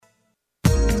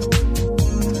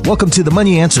Welcome to the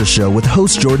Money Answer Show with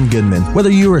host Jordan Goodman.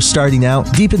 Whether you are starting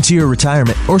out, deep into your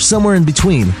retirement, or somewhere in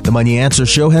between, the Money Answer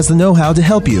Show has the know-how to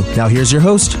help you. Now here's your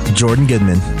host, Jordan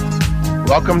Goodman.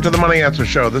 Welcome to the Money Answer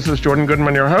Show. This is Jordan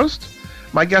Goodman, your host.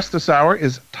 My guest this hour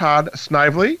is Todd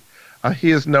Snively.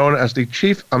 He is known as the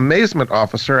Chief Amazement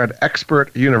Officer at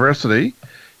Expert University.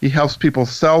 He helps people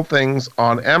sell things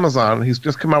on Amazon. He's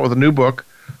just come out with a new book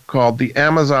called The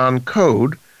Amazon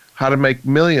Code, How to Make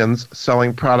Millions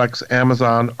Selling Products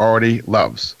Amazon Already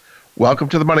Loves. Welcome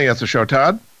to the Money Answer Show,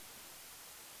 Todd.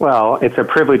 Well, it's a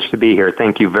privilege to be here.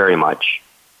 Thank you very much.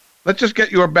 Let's just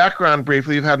get your background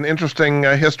briefly. You've had an interesting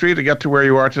history to get to where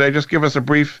you are today. Just give us a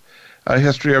brief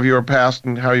history of your past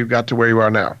and how you got to where you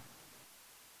are now.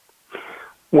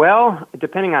 Well,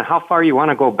 depending on how far you want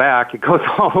to go back, it goes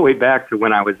all the way back to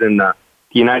when I was in the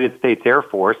United States Air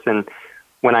Force. And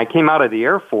when I came out of the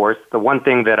Air Force, the one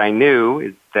thing that I knew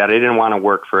is that I didn't want to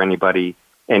work for anybody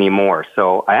anymore.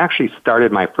 So I actually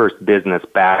started my first business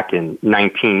back in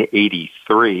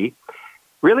 1983.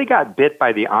 Really got bit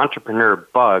by the entrepreneur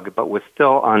bug, but was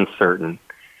still uncertain.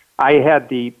 I had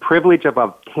the privilege of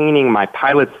obtaining my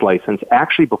pilot's license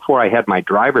actually before I had my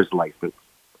driver's license.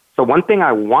 So one thing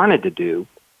I wanted to do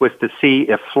was to see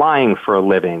if flying for a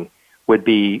living would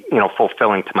be,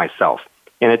 fulfilling to myself.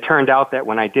 And it turned out that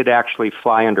when I did actually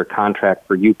fly under contract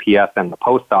for UPS and the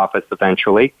post office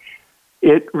eventually,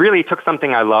 it really took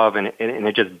something I love and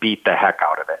it just beat the heck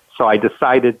out of it. So I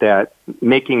decided that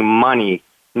making money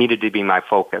needed to be my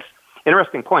focus.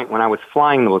 Interesting point, when I was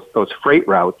flying those freight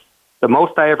routes, the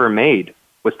most I ever made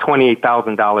was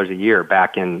 $28,000 a year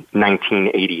back in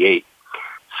 1988.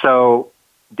 So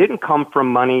didn't come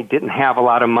from money, didn't have a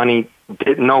lot of money,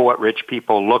 didn't know what rich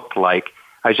people looked like.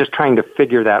 I was just trying to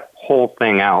figure that whole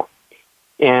thing out.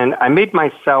 And I made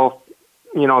myself,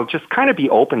 just kind of be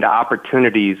open to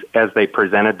opportunities as they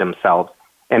presented themselves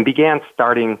and began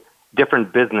starting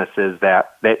different businesses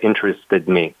that interested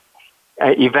me.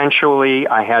 Eventually,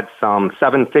 I had some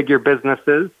seven-figure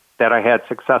businesses that I had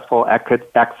successful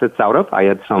exits out of. I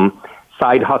had some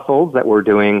side hustles that were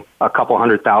doing a couple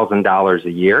 $100,000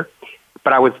 a year.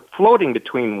 But I was floating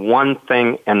between one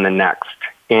thing and the next.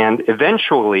 And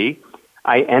eventually,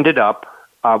 I ended up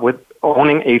with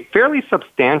owning a fairly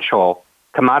substantial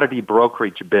commodity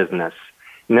brokerage business.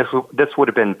 And this would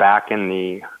have been back in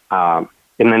the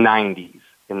 90s,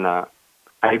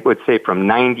 I would say from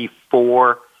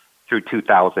 94 through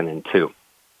 2002.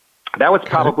 That was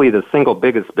probably the single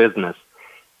biggest business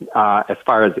as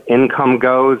far as income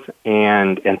goes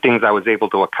and things I was able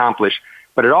to accomplish.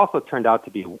 But it also turned out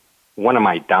to be one of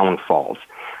my downfalls.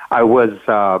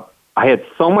 I had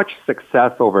so much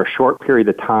success over a short period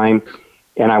of time,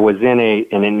 and I was in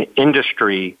an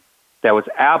industry that was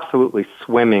absolutely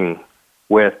swimming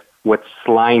with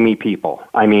slimy people.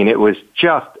 I mean, it was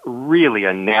just really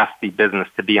a nasty business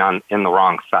to be in the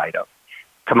wrong side of.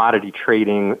 Commodity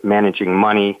trading, managing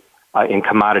money in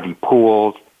commodity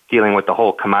pools, dealing with the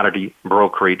whole commodity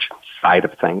brokerage side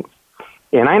of things.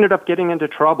 And I ended up getting into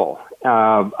trouble.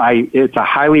 It's a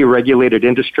highly regulated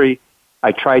industry.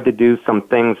 I tried to do some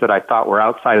things that I thought were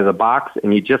outside of the box,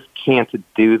 and you just can't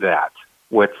do that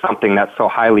with something that's so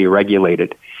highly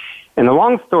regulated. And the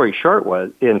long story short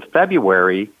was, in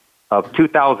February of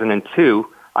 2002,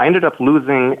 I ended up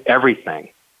losing everything.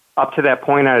 Up to that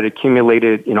point, I had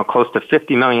accumulated, close to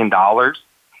 $50 million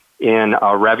in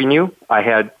revenue. I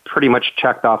had pretty much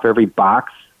checked off every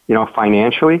box,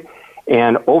 financially.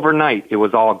 And overnight, it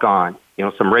was all gone.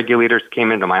 Some regulators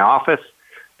came into my office.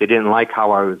 They didn't like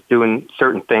how I was doing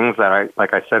certain things that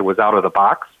like I said, was out of the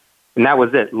box. And that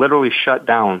was it, literally shut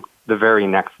down the very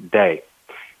next day.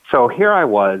 So here I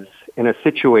was in a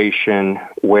situation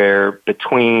where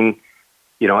between,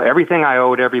 everything I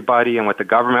owed everybody and what the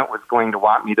government was going to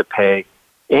want me to pay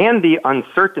and the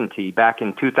uncertainty back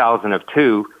in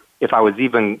 2002, if I was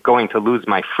even going to lose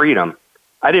my freedom,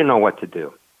 I didn't know what to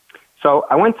do. So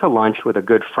I went to lunch with a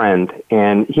good friend,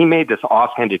 and he made this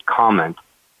offhanded comment,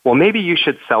 well, maybe you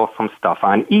should sell some stuff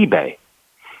on eBay.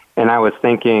 And I was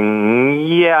thinking,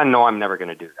 yeah, no, I'm never going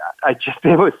to do that.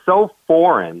 It was so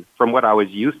foreign from what I was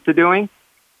used to doing.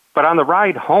 But on the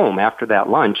ride home after that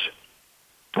lunch,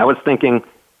 I was thinking,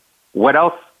 what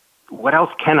else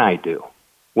can I do?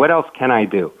 What else can I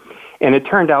do? And it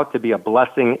turned out to be a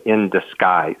blessing in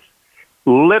disguise.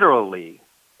 Literally,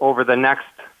 over the next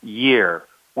year,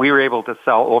 we were able to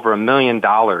sell over $1 million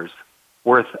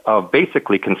worth of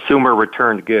basically consumer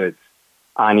returned goods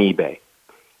on eBay.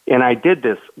 And I did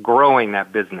this growing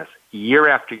that business year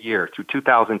after year through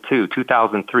 2002,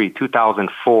 2003,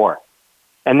 2004.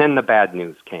 And then the bad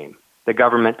news came. The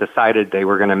government decided they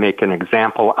were going to make an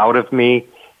example out of me,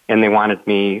 and they wanted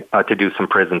me to do some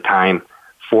prison time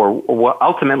for what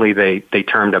ultimately they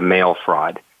termed a mail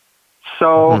fraud.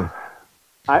 So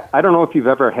I don't know if you've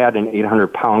ever had an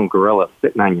 800-pound gorilla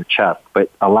sitting on your chest,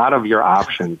 but a lot of your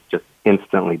options just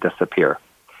instantly disappear.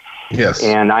 Yes.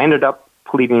 And I ended up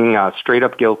pleading straight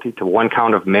up guilty to one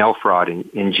count of mail fraud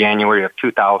in January of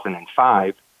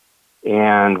 2005.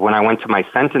 And when I went to my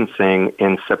sentencing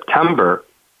in September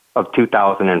of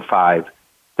 2005,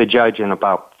 the judge in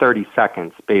about 30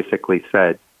 seconds basically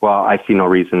said, well, I see no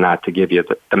reason not to give you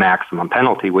the maximum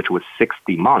penalty, which was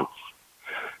 60 months.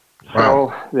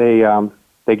 Wow. So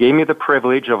they gave me the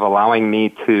privilege of allowing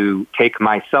me to take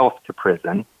myself to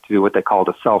prison, to do what they called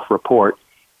a self-report.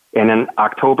 And on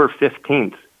October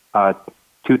 15th,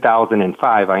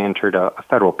 2005, I entered a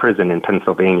federal prison in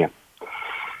Pennsylvania.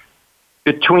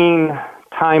 Between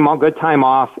good time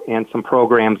off and some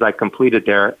programs I completed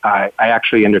there, I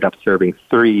actually ended up serving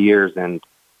 3 years and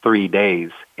 3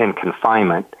 days in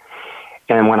confinement.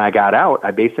 And when I got out,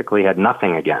 I basically had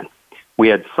nothing again. We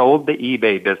had sold the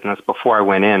eBay business before I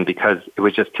went in because it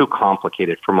was just too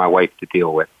complicated for my wife to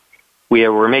deal with. We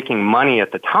were making money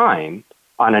at the time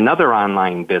on another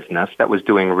online business that was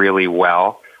doing really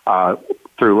well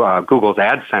through Google's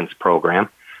AdSense program.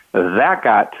 That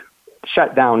got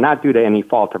shut down, not due to any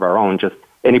fault of our own, just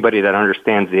anybody that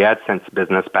understands the AdSense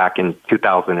business back in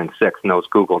 2006 knows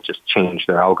Google just changed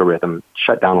their algorithm,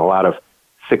 shut down a lot of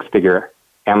six-figure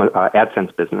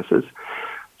AdSense businesses.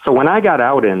 So when I got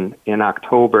out in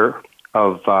October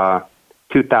of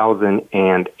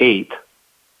 2008,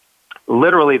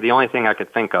 literally the only thing I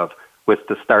could think of was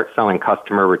to start selling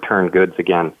customer return goods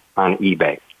again on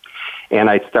eBay. And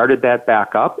I started that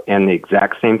back up, and the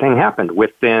exact same thing happened.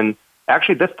 Within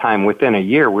a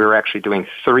year, we were actually doing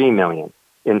 $3 million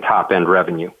in top-end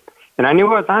revenue. And I knew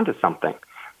I was onto something.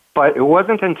 But it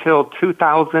wasn't until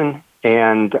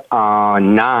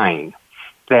 2009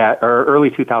 or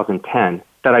early 2010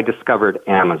 that I discovered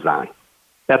Amazon.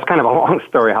 That's kind of a long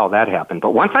story how that happened.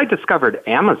 But once I discovered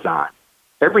Amazon,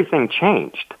 everything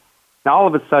changed. Now, all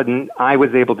of a sudden, I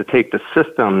was able to take the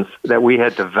systems that we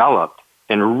had developed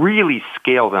and really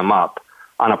scale them up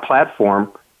on a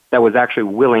platform that was actually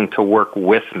willing to work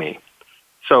with me.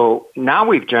 So now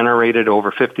we've generated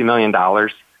over $50 million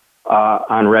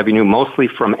on revenue, mostly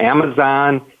from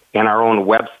Amazon and our own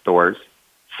web stores,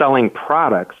 selling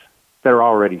products that are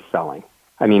already selling.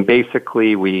 I mean,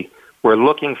 basically, we're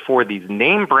looking for these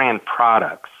name brand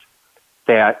products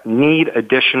that need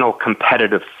additional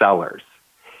competitive sellers.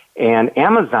 And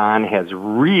Amazon has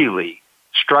really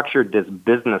structured this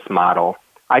business model,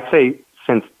 I'd say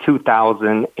since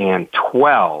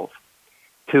 2012,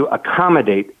 to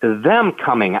accommodate them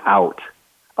coming out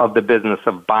of the business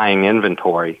of buying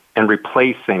inventory and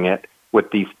replacing it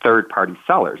with these third-party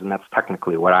sellers. And that's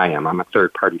technically what I am. I'm a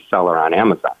third-party seller on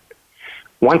Amazon.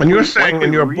 And you're saying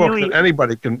in your book that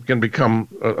anybody can become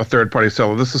a third-party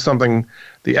seller. This is something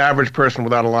the average person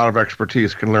without a lot of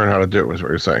expertise can learn how to do, is what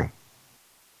you're saying.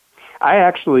 I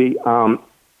actually,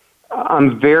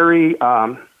 I'm very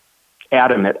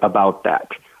adamant about that.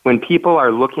 When people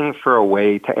are looking for a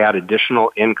way to add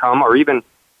additional income or even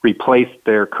replace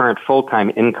their current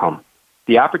full-time income,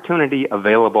 the opportunity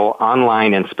available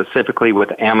online and specifically with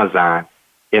Amazon,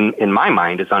 in my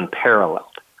mind, is unparalleled.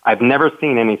 I've never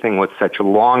seen anything with such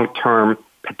long-term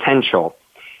potential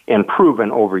and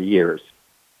proven over years.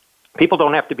 People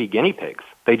don't have to be guinea pigs.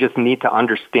 They just need to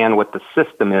understand what the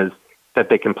system is that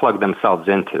they can plug themselves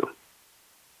into.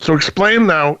 So explain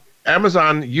now,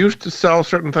 Amazon used to sell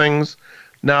certain things.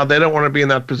 Now they don't want to be in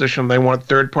that position. They want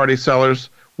third-party sellers.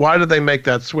 Why did they make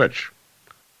that switch?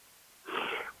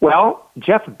 Well,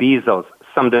 Jeff Bezos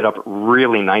summed it up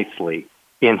really nicely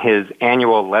in his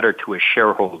annual letter to his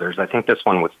shareholders. I think this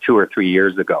one was 2 or 3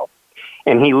 years ago.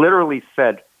 And he literally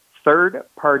said,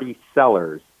 third-party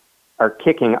sellers are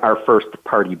kicking our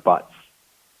first-party butts.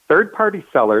 Third-party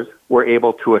sellers were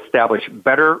able to establish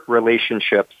better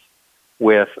relationships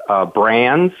with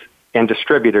brands and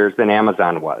distributors than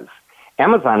Amazon was.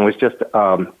 Amazon was just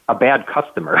a bad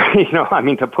customer,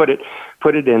 to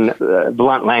put it in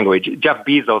blunt language. Jeff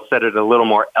Bezos said it a little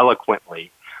more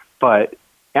eloquently, but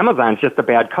Amazon's just a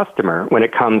bad customer when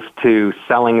it comes to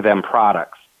selling them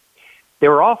products. They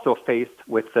were also faced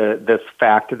with this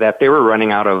fact that they were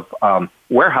running out of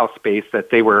warehouse space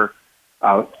that they were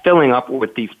filling up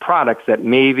with these products that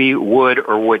maybe would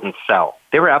or wouldn't sell.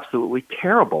 They were absolutely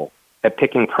terrible at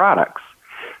picking products.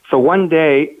 So one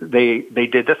day they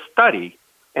did a study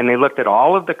and they looked at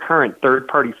all of the current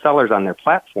third-party sellers on their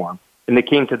platform, and they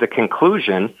came to the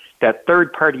conclusion that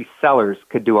third-party sellers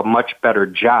could do a much better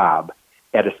job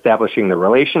at establishing the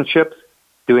relationships,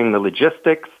 doing the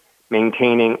logistics,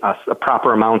 maintaining a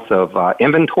proper amounts of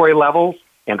inventory levels,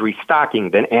 and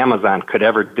restocking than Amazon could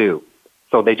ever do.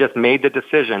 So they just made the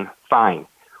decision, fine,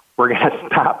 we're going to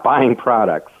stop buying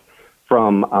products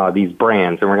from these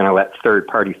brands, and we're going to let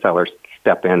third-party sellers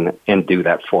step in and do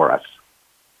that for us.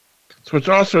 So it's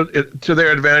also to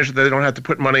their advantage that they don't have to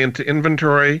put money into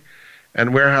inventory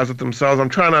and warehouse it themselves. I'm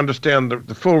trying to understand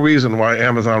the full reason why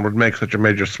Amazon would make such a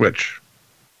major switch.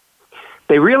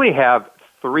 They really have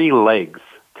three legs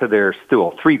to their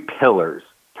stool, three pillars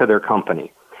to their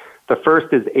company. The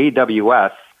first is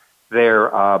AWS,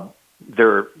 their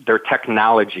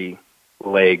technology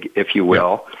leg, if you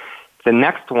will. Yep. The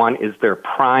next one is their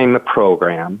Prime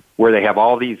program, where they have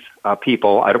all these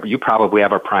people. You probably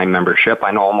have a Prime membership.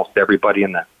 I know almost everybody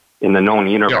in the known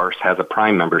universe has a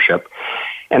Prime membership.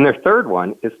 And their third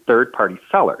one is third-party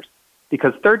sellers,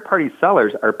 because third-party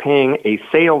sellers are paying a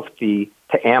sales fee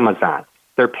to Amazon.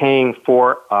 They're paying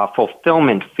for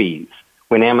fulfillment fees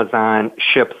when Amazon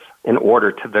ships an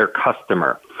order to their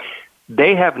customer.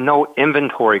 They have no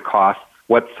inventory costs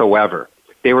whatsoever.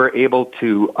 They were able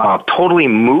to totally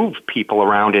move people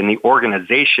around in the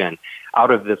organization out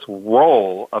of this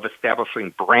role of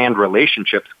establishing brand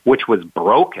relationships, which was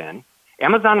broken.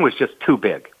 Amazon was just too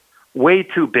big, way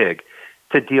too big,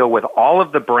 to deal with all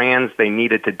of the brands they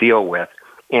needed to deal with.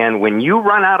 And when you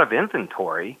run out of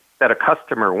inventory that a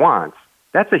customer wants,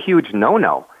 that's a huge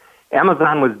no-no.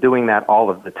 Amazon was doing that all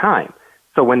of the time.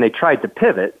 So when they tried to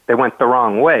pivot, they went the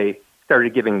wrong way,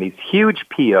 started giving these huge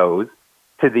POs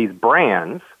to these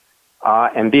brands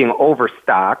and being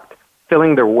overstocked,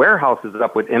 filling their warehouses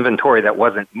up with inventory that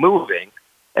wasn't moving,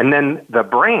 and then the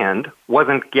brand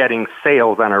wasn't getting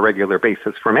sales on a regular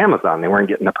basis from Amazon. They weren't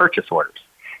getting the purchase orders.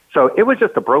 So it was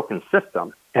just a broken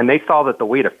system, and they saw that the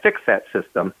way to fix that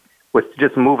system was to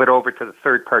just move it over to the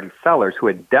third-party sellers who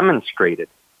had demonstrated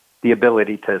the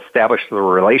ability to establish the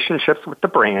relationships with the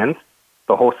brands,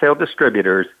 the wholesale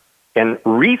distributors, and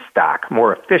restock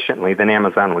more efficiently than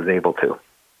Amazon was able to.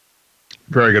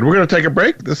 Very good. We're going to take a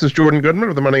break. This is Jordan Goodman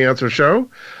of the Money Answer Show.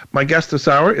 My guest this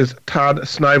hour is Todd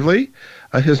Snively.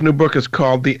 His new book is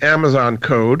called The Amazon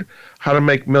Code, How to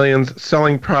Make Millions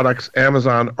Selling Products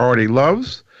Amazon Already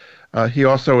Loves. He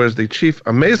also is the Chief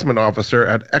Amazement Officer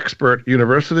at Expert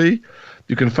University.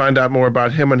 You can find out more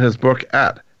about him and his book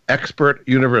at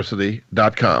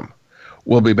expertuniversity.com.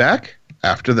 We'll be back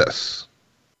after this.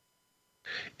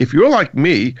 If you're like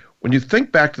me, when you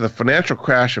think back to the financial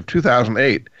crash of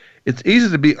 2008, it's easy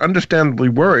to be understandably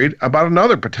worried about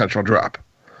another potential drop.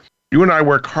 You and I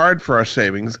work hard for our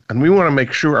savings, and we want to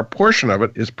make sure a portion of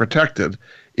it is protected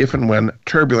if and when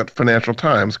turbulent financial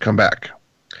times come back.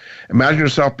 Imagine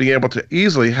yourself being able to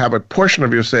easily have a portion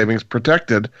of your savings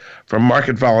protected from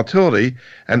market volatility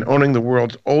and owning the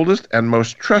world's oldest and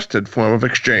most trusted form of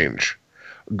exchange.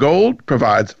 Gold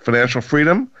provides financial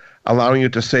freedom, allowing you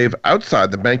to save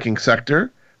outside the banking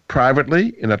sector,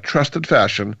 privately, in a trusted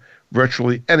fashion,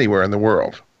 virtually anywhere in the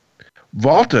world.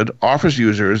 Vaulted offers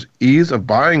users ease of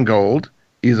buying gold,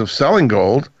 ease of selling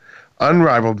gold,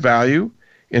 unrivaled value,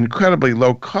 incredibly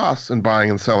low costs in buying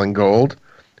and selling gold,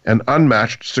 and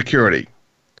unmatched security.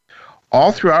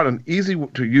 All throughout an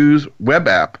easy-to-use web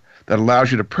app that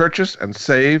allows you to purchase and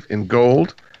save in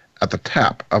gold at the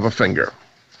tap of a finger.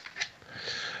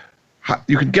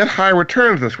 You can get high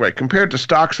returns this way. Compared to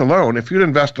stocks alone, if you'd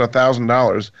invested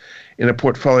 $1,000 in a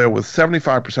portfolio with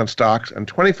 75% stocks and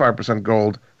 25%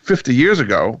 gold 50 years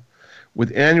ago,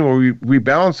 with annual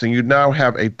rebalancing, you'd now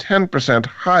have a 10%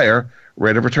 higher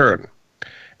rate of return.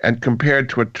 And compared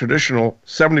to a traditional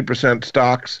 70%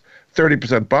 stocks,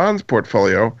 30% bonds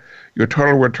portfolio, your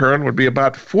total return would be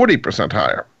about 40%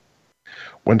 higher.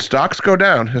 When stocks go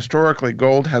down, historically,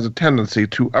 gold has a tendency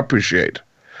to appreciate.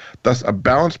 Thus, a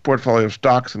balanced portfolio of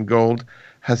stocks and gold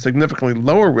has significantly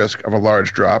lower risk of a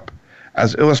large drop,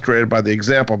 as illustrated by the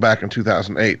example back in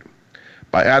 2008.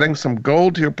 By adding some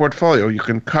gold to your portfolio, you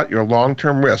can cut your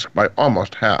long-term risk by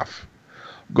almost half.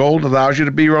 Gold allows you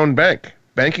to be your own bank.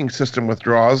 Banking system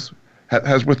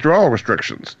has withdrawal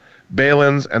restrictions.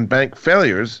 Bail-ins and bank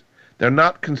failures, they're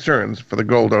not concerns for the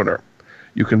gold owner.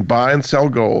 You can buy and sell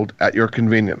gold at your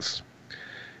convenience.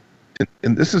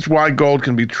 And this is why gold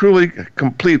can be truly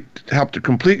help to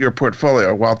complete your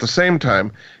portfolio, while at the same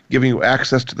time giving you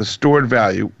access to the stored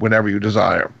value whenever you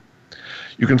desire.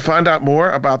 You can find out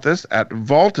more about this at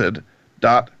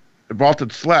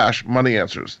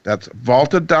vaulted/moneyanswers. That's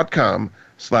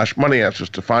vaulted.com/moneyanswers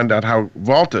to find out how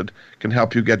Vaulted can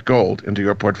help you get gold into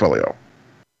your portfolio.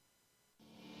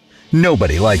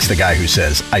 Nobody likes the guy who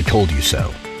says, "I told you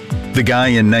so." The guy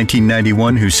in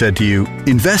 1991 who said to you,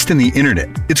 "Invest in the internet,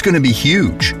 it's going to be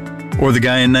huge." Or the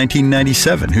guy in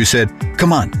 1997 who said,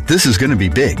 "Come on, this is going to be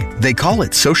big. They call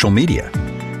it social media."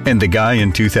 And the guy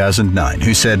in 2009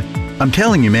 who said, I'm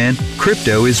telling you, man,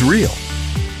 crypto is real.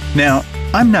 Now,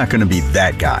 I'm not going to be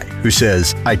that guy who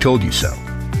says, I told you so.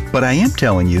 But I am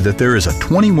telling you that there is a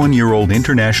 21-year-old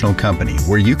international company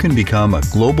where you can become a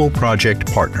global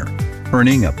project partner,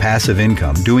 earning a passive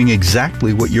income doing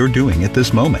exactly what you're doing at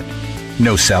this moment.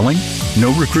 No selling,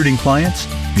 no recruiting clients,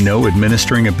 no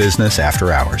administering a business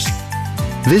after hours.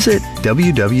 Visit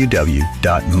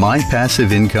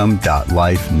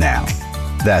www.mypassiveincome.life now.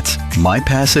 That's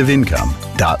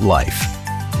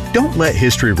mypassiveincome.life. Don't let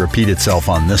history repeat itself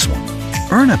on this one.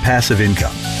 Earn a passive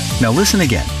income. Now listen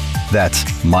again. That's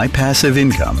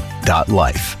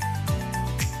mypassiveincome.life.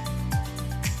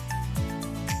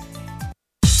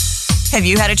 Have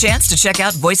you had a chance to check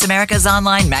out Voice America's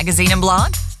online magazine and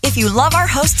blog? If you love our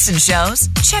hosts and shows,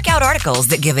 check out articles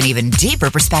that give an even deeper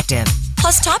perspective,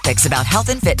 plus topics about health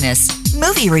and fitness,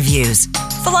 movie reviews,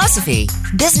 philosophy,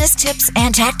 business tips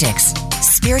and tactics,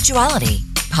 spirituality,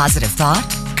 positive thought,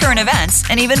 current events,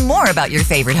 and even more about your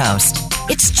favorite host.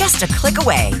 It's just a click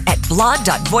away at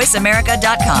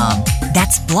blog.voiceamerica.com.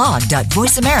 That's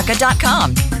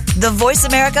blog.voiceamerica.com. The Voice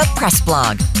America Press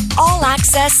Blog. All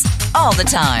access, all the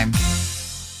time.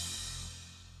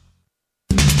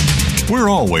 We're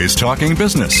always talking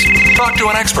business. Talk to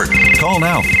an expert. Call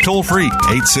now, toll free,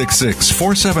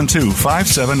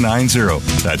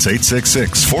 866-472-5790. That's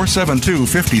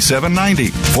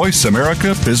 866-472-5790. Voice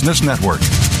America Business Network.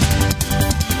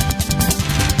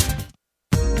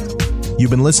 You've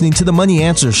been listening to the Money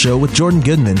Answer Show with Jordan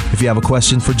Goodman. If you have a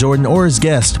question for Jordan or his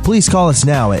guest, please call us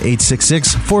now at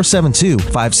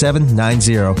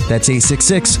 866-472-5790. That's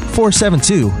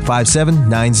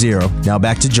 866-472-5790. Now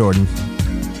back to Jordan.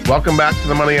 Welcome back to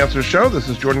the Money Answer Show. This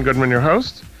is Jordan Goodman, your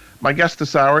host. My guest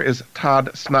this hour is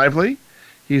Todd Snively.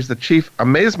 He's the Chief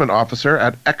Amazement Officer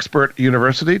at Expert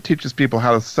University, teaches people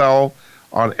how to sell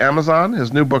on Amazon.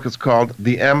 His new book is called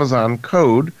The Amazon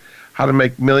Code, How to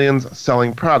Make Millions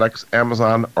Selling Products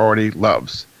Amazon Already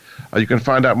Loves. You can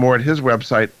find out more at his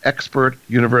website,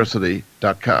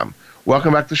 expertuniversity.com.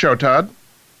 Welcome back to the show, Todd.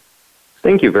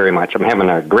 Thank you very much. I'm having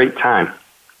a great time.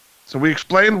 So we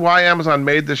explained why Amazon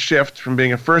made this shift from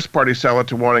being a first-party seller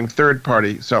to wanting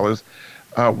third-party sellers.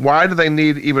 Why do they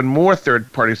need even more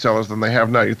third-party sellers than they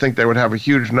have now? You'd think they would have a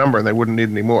huge number and they wouldn't need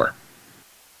any more.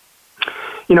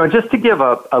 You know, just to give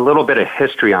a little bit of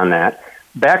history on that,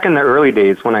 back in the early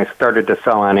days when I started to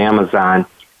sell on Amazon,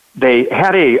 they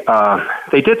had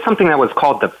they did something that was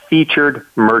called the Featured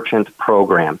Merchant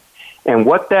Program. And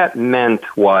what that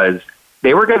meant was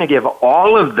they were going to give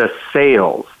all of the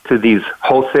sales to these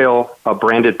wholesale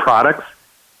branded products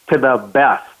to the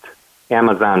best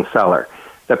Amazon seller,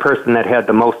 the person that had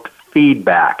the most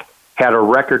feedback, had a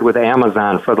record with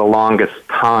Amazon for the longest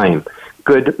time,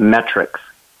 good metrics.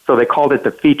 So they called it the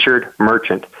Featured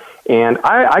Merchant. And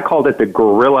I called it the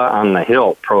Gorilla on the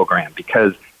Hill program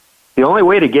because the only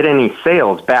way to get any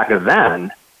sales back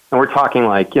then, and we're talking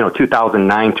like,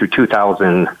 2009 through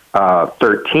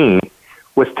 2013,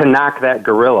 was to knock that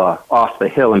gorilla off the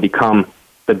hill and become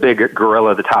the big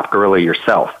gorilla, the top gorilla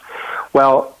yourself.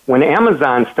 Well, when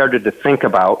Amazon started to think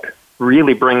about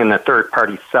really bringing the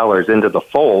third-party sellers into the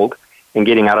fold and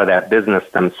getting out of that business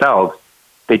themselves,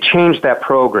 they changed that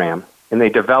program and they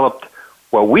developed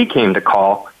what we came to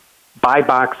call buy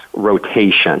box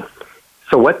rotation.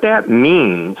 So what that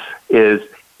means is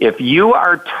if you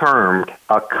are termed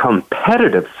a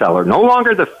competitive seller, no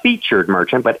longer the featured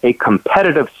merchant, but a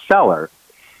competitive seller,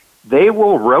 they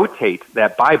will rotate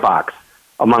that buy box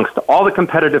amongst all the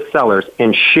competitive sellers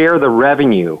and share the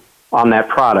revenue on that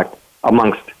product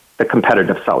amongst the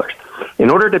competitive sellers.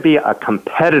 In order to be a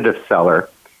competitive seller,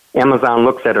 Amazon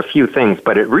looks at a few things,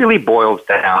 but it really boils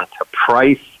down to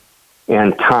price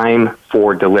and time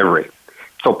for delivery.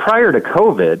 So prior to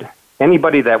COVID,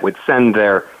 anybody that would send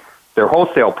their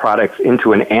wholesale products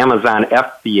into an Amazon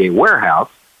FBA warehouse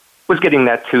was getting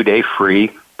that 2-day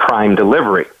free Prime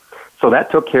delivery. So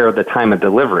that took care of the time of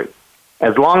delivery.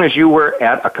 As long as you were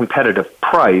at a competitive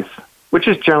price, which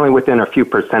is generally within a few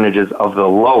percentages of the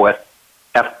lowest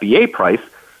FBA price,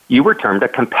 you were termed a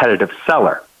competitive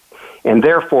seller. And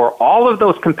therefore, all of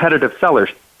those competitive sellers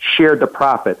shared the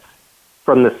profits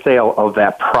from the sale of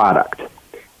that product.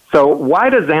 So why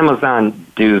does Amazon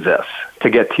do this, to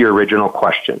get to your original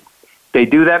question? They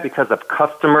do that because of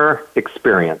customer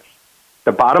experience.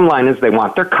 The bottom line is they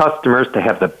want their customers to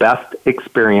have the best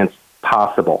experience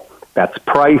possible. That's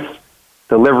price,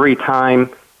 delivery time,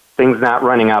 things not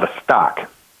running out of stock.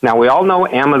 Now, we all know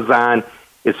Amazon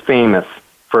is famous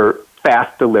for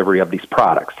fast delivery of these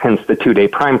products, hence the 2-day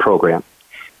Prime program.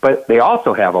 But they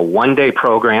also have a 1-day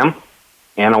program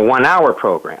and a 1-hour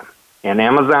program. And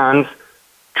Amazon's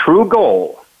true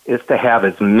goal is to have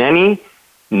as many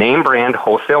name brand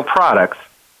wholesale products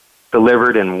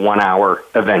delivered in 1 hour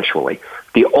eventually.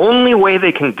 The only way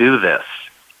they can do this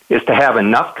is to have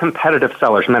enough competitive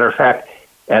sellers. Matter of fact,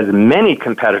 as many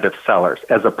competitive sellers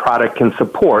as a product can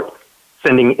support,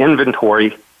 sending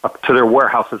inventory up to their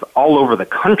warehouses all over the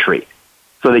country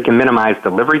so they can minimize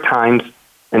delivery times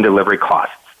and delivery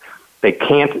costs. They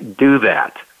can't do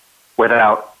that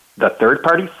without the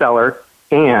third-party seller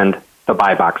and the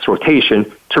buy box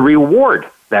rotation to reward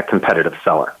that competitive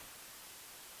seller.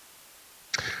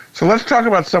 So let's talk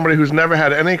about somebody who's never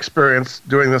had any experience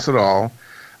doing this at all.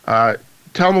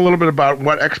 Tell them a little bit about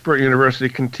what Expert University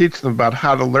can teach them about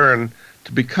how to learn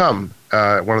to become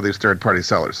one of these third-party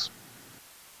sellers.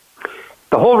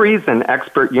 The whole reason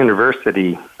Expert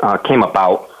University came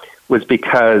about was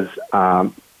because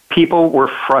people were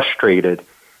frustrated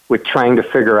with trying to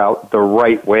figure out the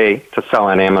right way to sell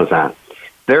on Amazon.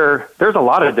 There's a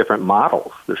lot of different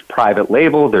models. There's private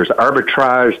label, there's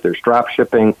arbitrage, there's drop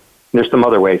shipping, there's some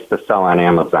other ways to sell on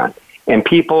Amazon. And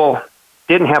people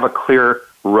didn't have a clear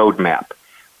roadmap.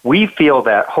 We feel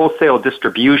that wholesale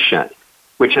distribution,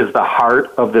 which is the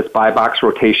heart of this buy box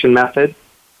rotation method,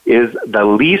 is the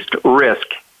least risk,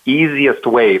 easiest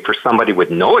way for somebody with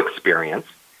no experience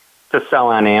to sell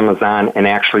on Amazon and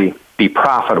actually be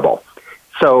profitable.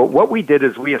 So what we did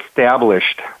is we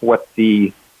established what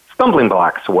the stumbling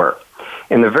blocks were.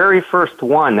 And the very first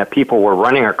one that people were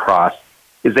running across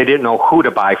is they didn't know who to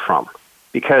buy from.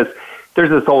 Because there's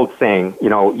this old saying,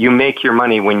 you make your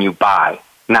money when you buy,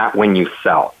 not when you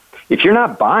sell. If you're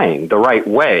not buying the right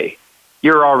way,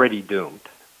 you're already doomed.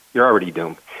 You're already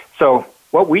doomed. So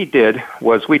what we did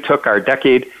was we took our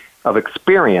decade of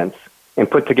experience and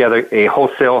put together a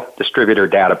wholesale distributor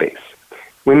database.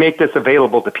 We make this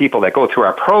available to people that go through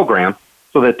our program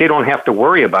so that they don't have to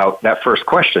worry about that first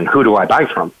question, who do I buy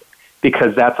from?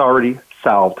 Because that's already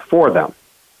solved for them.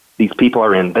 These people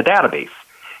are in the database.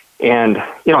 And,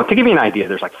 to give you an idea,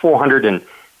 there's like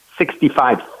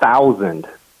 465,000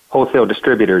 wholesale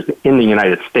distributors in the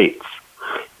United States.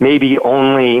 Maybe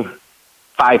only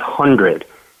 500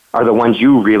 are the ones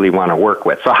you really want to work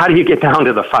with. So how do you get down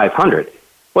to the 500?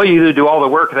 Well, you either do all the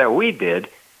work that we did,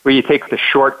 or you take the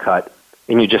shortcut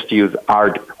and you just use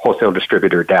our wholesale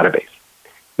distributor database.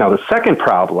 Now, the second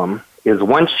problem is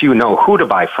once you know who to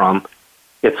buy from,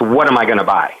 it's what am I going to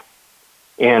buy?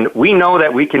 And we know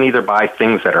that we can either buy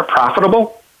things that are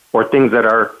profitable or things that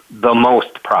are the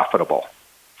most profitable.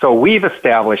 So we've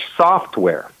established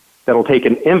software that'll take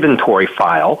an inventory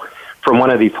file from one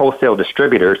of these wholesale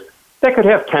distributors that could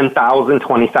have 10,000,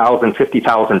 20,000,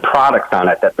 50,000 products on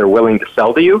it that they're willing to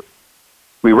sell to you.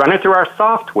 We run it through our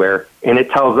software, and it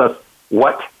tells us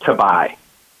what to buy,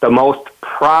 the most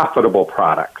profitable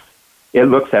products. It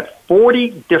looks at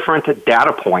 40 different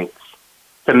data points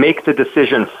to make the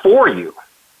decision for you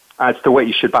as to what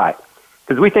you should buy.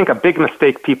 Because we think a big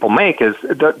mistake people make is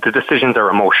the decisions are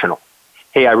emotional.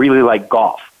 Hey, I really like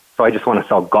golf, so I just want to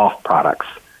sell golf products.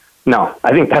 No,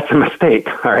 I think that's a mistake,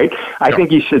 all right? I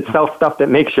think you should sell stuff that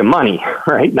makes you money,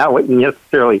 right? Not what you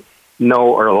necessarily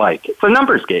know or like. It's a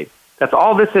numbers game. That's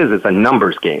all this is a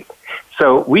numbers game.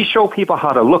 So we show people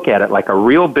how to look at it like a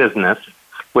real business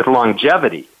with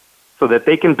longevity so that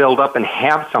they can build up and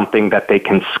have something that they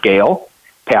can scale,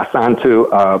 pass on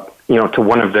to to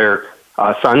one of their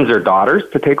sons or daughters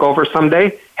to take over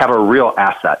someday, have a real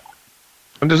asset.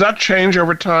 And does that change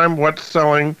over time, what's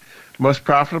selling most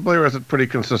profitably, or is it pretty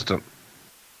consistent?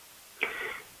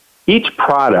 Each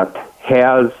product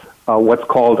has what's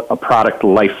called a product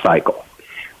life cycle.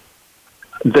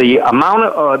 The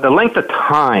amount, the length of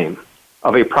time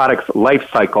of a product's life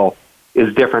cycle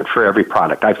is different for every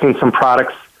product. I've seen some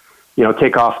products,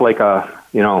 take off like a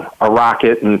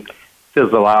rocket and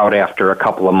fizzle out after a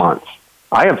couple of months.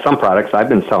 I have some products I've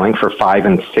been selling for 5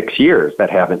 and 6 years that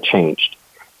haven't changed.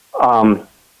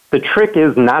 The trick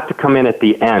is not to come in at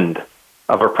the end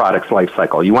of a product's life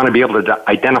cycle. You want to be able to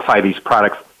identify these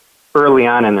products early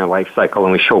on in their life cycle,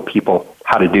 and we show people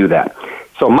how to do that.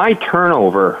 So my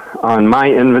turnover on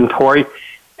my inventory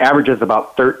averages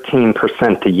about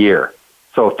 13% a year.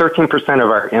 So 13% of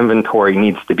our inventory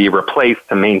needs to be replaced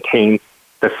to maintain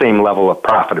the same level of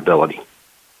profitability.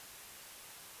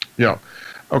 Yeah.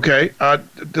 Okay.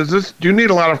 Do you need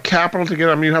a lot of capital to get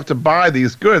them? You have to buy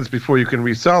these goods before you can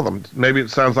resell them. Maybe it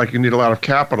sounds like you need a lot of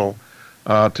capital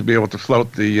to be able to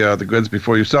float the goods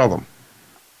before you sell them.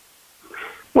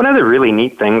 One of the really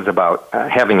neat things about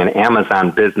having an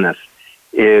Amazon business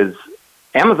is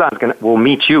Amazon will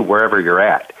meet you wherever you're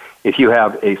at. If you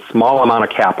have a small amount of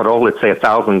capital, let's say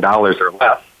 $1,000 or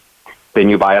less, then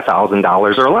you buy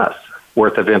 $1,000 or less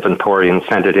worth of inventory and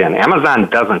send it in. Amazon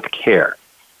doesn't care,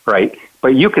 right?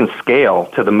 but you can scale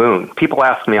to the moon. People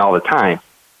ask me all the time,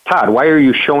 Todd, why are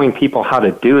you showing people how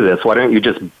to do this? Why don't you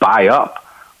just buy up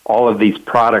all of these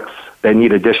products that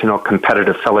need additional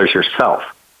competitive sellers yourself?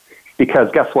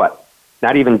 Because guess what?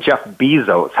 Not even Jeff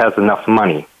Bezos has enough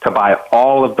money to buy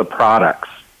all of the products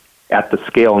at the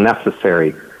scale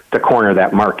necessary to corner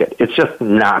that market. It's just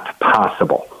not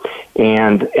possible.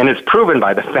 And it's proven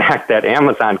by the fact that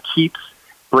Amazon keeps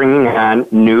bringing on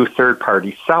new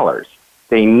third-party sellers.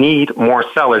 They need more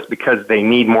sellers because they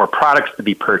need more products to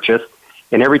be purchased.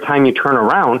 And every time you turn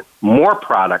around, more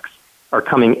products are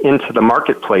coming into the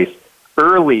marketplace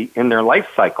early in their life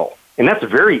cycle. And that's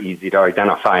very easy to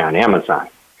identify on Amazon.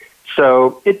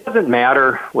 So it doesn't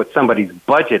matter what somebody's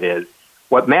budget is.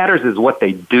 What matters is what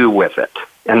they do with it.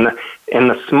 And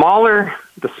the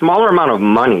smaller amount of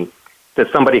money that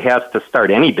somebody has to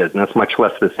start any business, much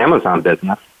less this Amazon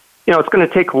business, it's going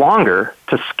to take longer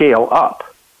to scale up.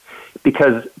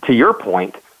 Because to your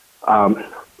point,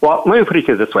 well, let me put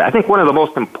it this way. I think one of the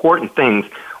most important things,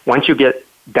 once you get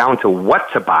down to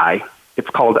what to buy, it's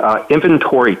called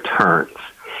inventory turns.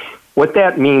 What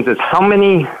that means is how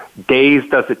many days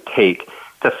does it take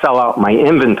to sell out my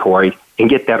inventory and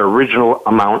get that original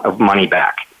amount of money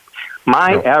back?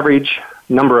 My average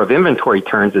number of inventory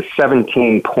turns is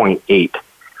 17.8,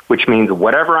 which means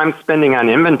whatever I'm spending on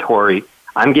inventory,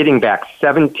 I'm getting back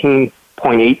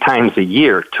 17.8 times a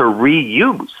year to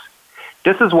reuse.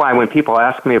 This is why when people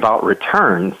ask me about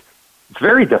returns, it's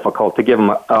very difficult to give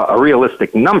them a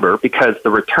realistic number because the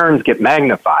returns get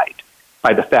magnified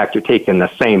by the fact you're taking the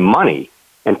same money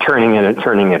and turning it and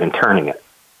turning it and turning it.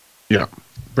 Yeah,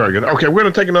 very good. Okay, we're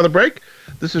going to take another break.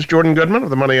 This is Jordan Goodman of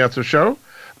the Money Answer Show.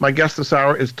 My guest this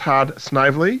hour is Todd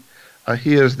Snively.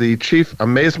 He is the Chief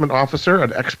Amazement Officer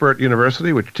at Expert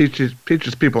University, which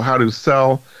teaches people how to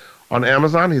sell on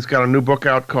Amazon. He's got a new book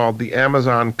out called The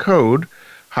Amazon Code,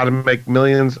 How to Make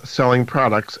Millions Selling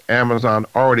Products Amazon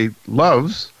Already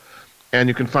Loves. And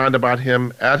you can find about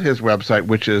him at his website,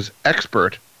 which is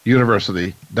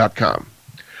expertuniversity.com.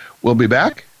 We'll be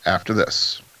back after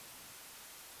this.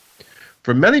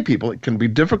 For many people, it can be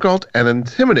difficult and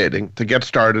intimidating to get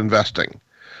started investing.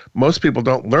 Most people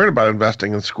don't learn about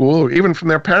investing in school or even from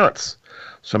their parents.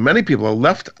 So many people are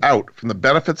left out from the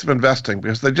benefits of investing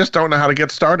because they just don't know how to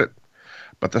get started.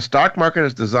 But the stock market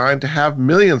is designed to have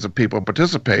millions of people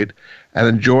participate and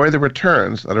enjoy the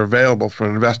returns that are available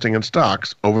from investing in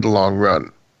stocks over the long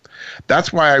run.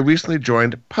 That's why I recently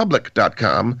joined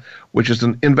Public.com, which is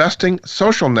an investing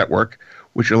social network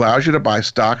which allows you to buy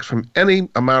stocks from any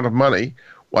amount of money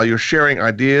while you're sharing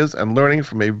ideas and learning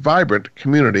from a vibrant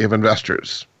community of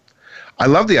investors. I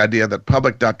love the idea that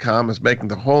Public.com is making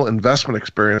the whole investment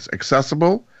experience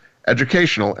accessible,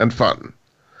 educational, and fun.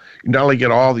 You not only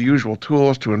get all the usual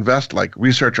tools to invest like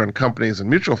research on companies and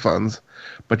mutual funds,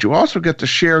 but you also get to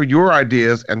share your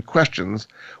ideas and questions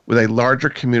with a larger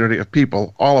community of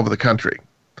people all over the country.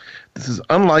 This is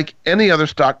unlike any other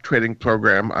stock trading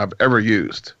program I've ever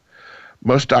used.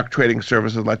 Most stock trading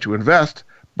services let you invest,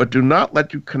 but do not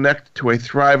let you connect to a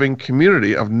thriving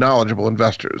community of knowledgeable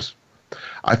investors.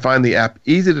 I find the app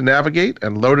easy to navigate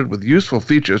and loaded with useful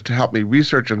features to help me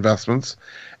research investments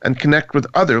and connect with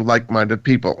other like-minded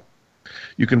people.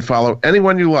 You can follow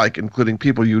anyone you like, including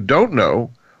people you don't know,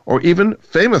 or even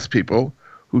famous people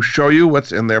who show you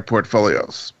what's in their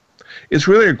portfolios. It's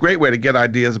really a great way to get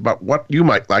ideas about what you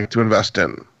might like to invest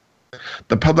in.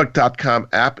 The Public.com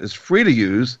app is free to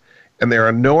use, and there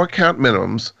are no account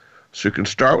minimums, so you can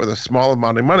start with a small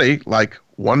amount of money, like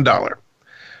 $1.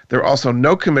 There are also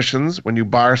no commissions when you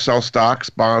buy or sell stocks,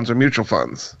 bonds, or mutual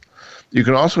funds. You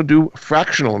can also do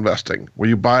fractional investing, where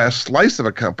you buy a slice of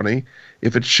a company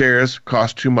if its shares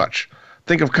cost too much.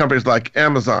 Think of companies like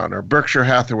Amazon or Berkshire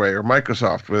Hathaway or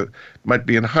Microsoft, where it might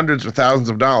be in hundreds or thousands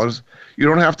of dollars. You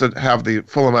don't have to have the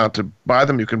full amount to buy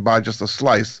them. You can buy just a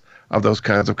slice of those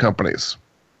kinds of companies.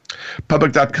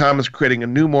 Public.com is creating a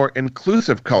new, more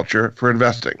inclusive culture for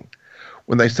investing.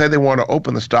 When they say they want to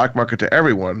open the stock market to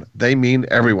everyone, they mean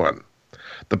everyone.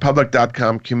 The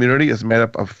Public.com community is made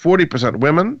up of 40%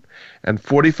 women and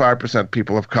 45%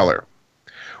 people of color.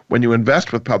 When you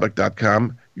invest with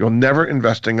Public.com, you're never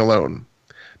investing alone.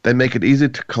 They make it easy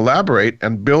to collaborate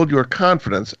and build your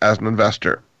confidence as an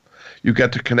investor. You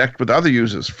get to connect with other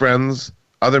users, friends,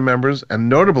 other members, and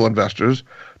notable investors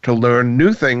to learn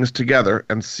new things together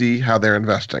and see how they're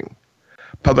investing.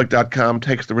 Public.com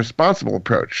takes the responsible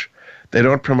approach. They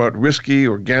don't promote risky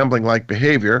or gambling-like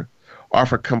behavior,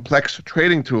 offer complex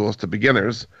trading tools to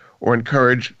beginners, or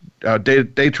encourage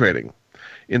day trading.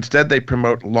 Instead, they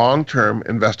promote long-term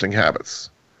investing habits.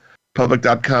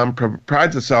 Public.com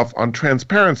prides itself on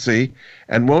transparency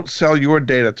and won't sell your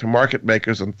data to market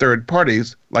makers and third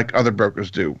parties like other brokers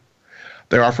do.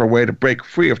 They offer a way to break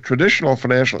free of traditional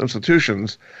financial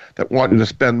institutions that want you to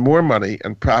spend more money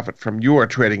and profit from your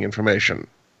trading information.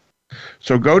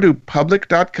 So go to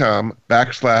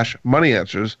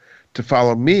public.com/moneyanswers to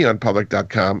follow me on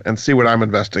public.com and see what I'm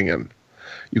investing in.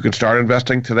 You can start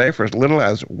investing today for as little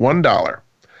as $1.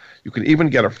 You can even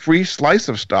get a free slice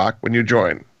of stock when you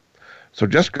join. So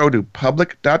just go to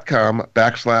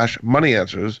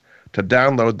public.com/moneyanswers to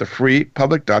download the free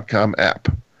public.com app.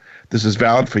 This is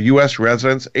valid for U.S.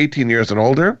 residents 18 years and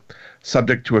older,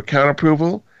 subject to account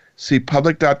approval. See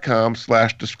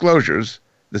public.com/disclosures.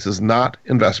 This is not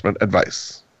investment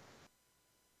advice.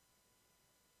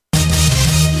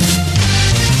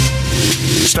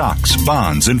 Stocks,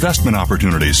 bonds, investment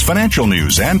opportunities, financial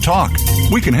news, and talk.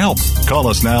 We can help. Call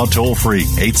us now toll free,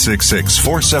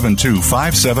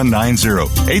 866-472-5790.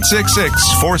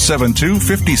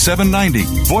 866-472-5790.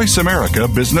 Voice America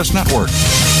Business Network.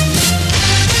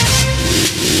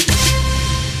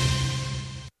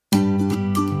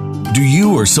 Do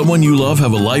you or someone you love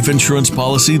have a life insurance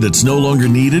policy that's no longer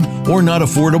needed or not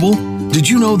affordable? Did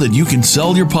you know that you can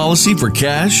sell your policy for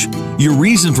cash? Your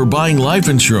reason for buying life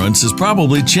insurance has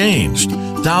probably changed.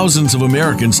 Thousands of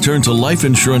Americans turn to life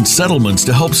insurance settlements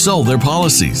to help sell their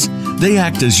policies. They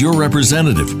act as your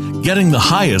representative, getting the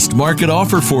highest market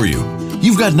offer for you.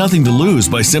 You've got nothing to lose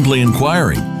by simply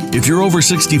inquiring. If you're over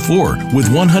 64 with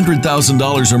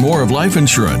 $100,000 or more of life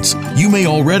insurance, you may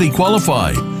already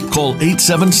qualify. Call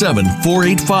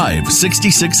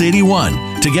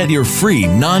 877-485-6681 to get your free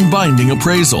non-binding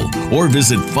appraisal or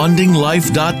visit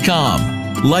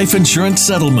fundinglife.com. Life Insurance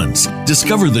Settlements.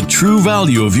 Discover the true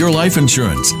value of your life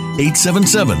insurance.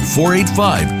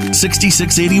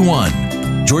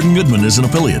 877-485-6681. Jordan Goodman is an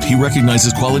affiliate. He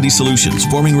recognizes quality solutions,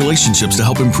 forming relationships to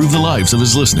help improve the lives of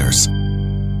his listeners.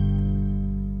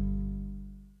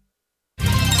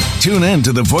 Tune in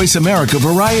to the Voice America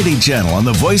Variety channel on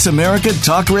the Voice America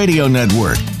Talk Radio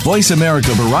Network. Voice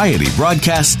America Variety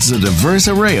broadcasts a diverse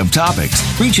array of topics,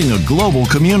 reaching a global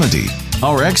community.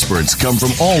 Our experts come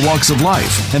from all walks of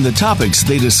life, and the topics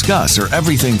they discuss are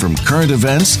everything from current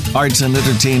events, arts and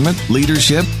entertainment,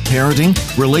 leadership, parenting,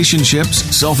 relationships,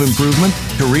 self-improvement,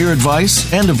 career advice,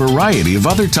 and a variety of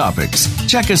other topics.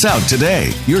 Check us out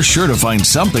today. You're sure to find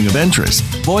something of interest.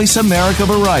 Voice America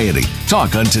Variety.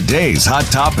 Talk on today's hot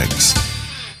topics.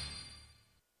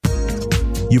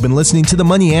 You've been listening to the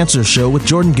Money Answer Show with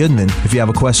Jordan Goodman. If you have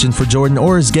a question for Jordan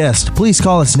or his guest, please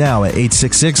call us now at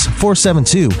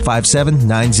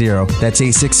 866-472-5790. That's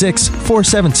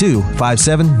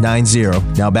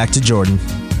 866-472-5790. Now back to Jordan.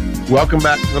 Welcome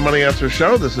back to the Money Answer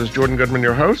Show. This is Jordan Goodman,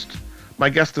 your host. My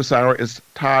guest this hour is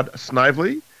Todd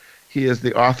Snively. He is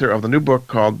the author of the new book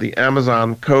called The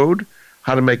Amazon Code,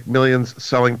 How to Make Millions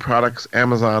Selling Products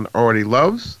Amazon Already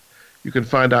Loves. You can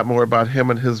find out more about him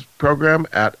and his program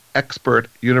at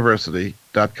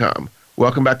expertuniversity.com.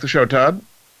 Welcome back to the show, Todd.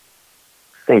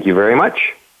 Thank you very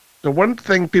much. So one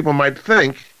thing people might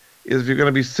think is if you're going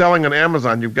to be selling on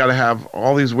Amazon, you've got to have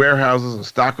all these warehouses and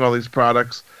stock all these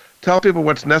products. Tell people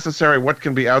what's necessary, what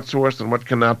can be outsourced, and what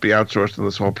cannot be outsourced in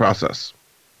this whole process.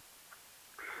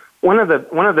 One of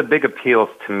the big appeals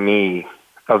to me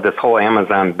of this whole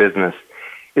Amazon business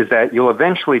is that you'll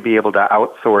eventually be able to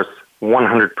outsource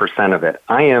 100% of it.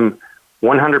 I am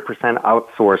 100%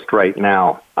 outsourced right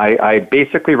now. I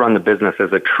basically run the business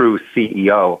as a true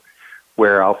CEO,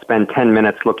 where I'll spend 10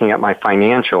 minutes looking at my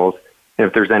financials, and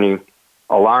if there's any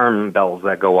alarm bells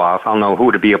that go off, I'll know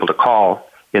who to be able to call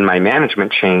in my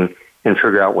management chain and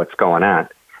figure out what's going on.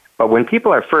 But when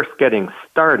people are first getting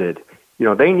started,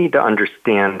 they need to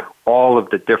understand all of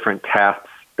the different tasks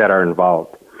that are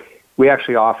involved. We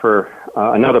actually offer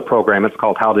another program. It's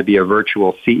called How to Be a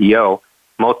Virtual CEO.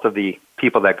 Most of the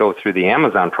people that go through the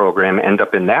Amazon program end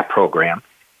up in that program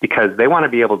because they want to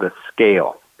be able to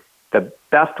scale. The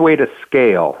best way to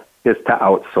scale is to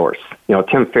outsource.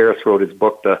 Tim Ferriss wrote his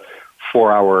book, The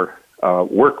 4-Hour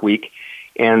Work Week,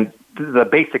 and the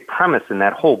basic premise in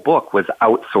that whole book was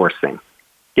outsourcing,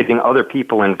 getting other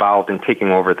people involved in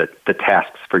taking over the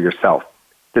tasks for yourself.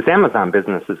 This Amazon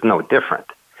business is no different,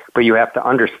 but you have to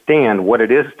understand what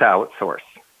it is to outsource.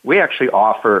 We actually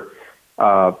offer,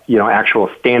 actual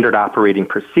standard operating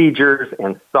procedures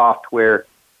and software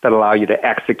that allow you to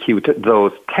execute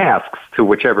those tasks to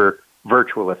whichever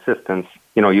virtual assistants,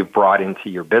 you've brought into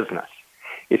your business.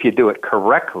 If you do it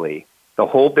correctly, the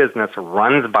whole business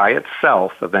runs by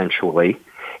itself eventually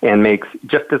and makes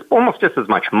almost just as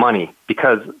much money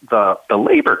because the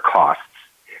labor costs,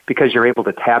 because you're able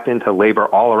to tap into labor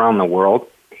all around the world,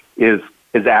 is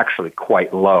is actually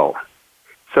quite low.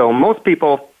 So most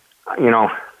people,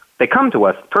 they come to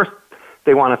us. First,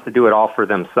 they want us to do it all for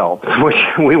themselves, which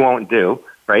we won't do,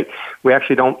 right? We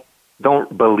actually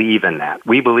don't believe in that.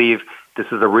 We believe this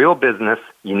is a real business.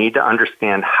 You need to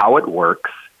understand how it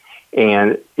works.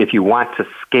 And if you want to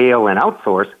scale and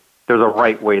outsource, there's a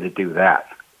right way to do that.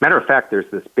 Matter of fact, there's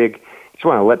this big, I just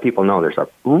want to let people know there's a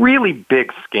really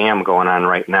big scam going on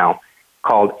right now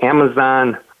called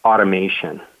Amazon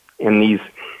automation. And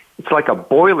it's like a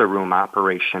boiler room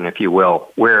operation, if you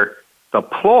will, where the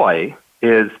ploy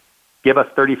is give us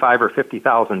 $35,000 or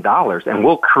 $50,000 and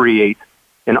we'll create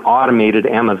an automated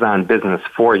Amazon business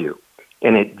for you.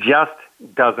 And it just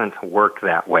doesn't work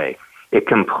that way. It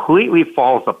completely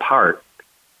falls apart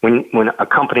when a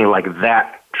company like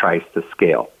that tries to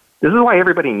scale. This is why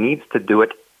everybody needs to do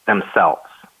it themselves.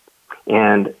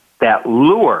 And that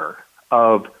lure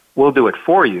of we'll do it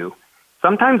for you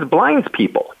sometimes blinds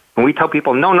people. And we tell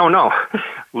people, no.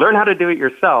 Learn how to do it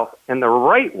yourself. And the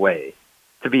right way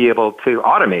to be able to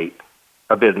automate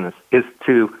a business is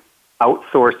to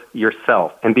outsource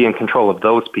yourself and be in control of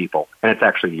those people. And it's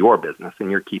actually your business,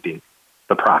 and you're keeping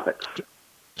the profits.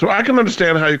 So I can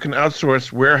understand how you can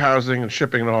outsource warehousing and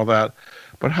shipping and all that.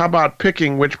 But how about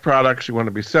picking which products you want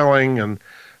to be selling and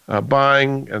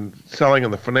buying and selling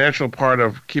and the financial part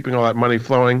of keeping all that money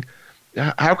flowing?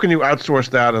 How can you outsource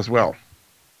that as well?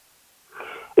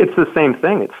 It's the same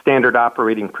thing. It's standard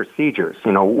operating procedures.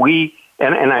 And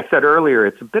I said earlier,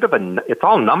 it's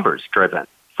all numbers driven.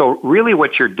 So really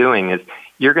what you're doing is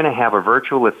you're going to have a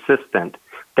virtual assistant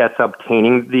that's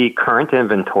obtaining the current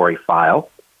inventory file.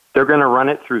 They're going to run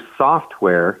it through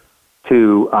software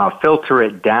to filter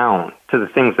it down to the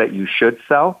things that you should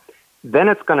sell. Then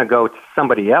it's going to go to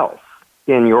somebody else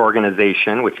in your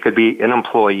organization, which could be an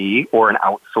employee or an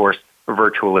outsourced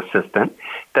virtual assistant,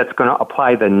 that's going to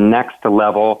apply the next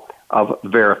level of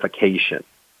verification.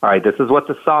 All right, this is what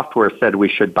the software said we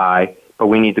should buy, but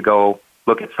we need to go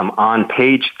look at some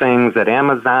on-page things at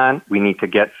Amazon. We need to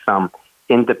get some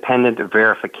independent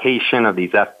verification of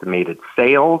these estimated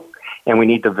sales, and we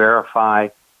need to verify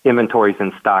inventories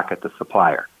in stock at the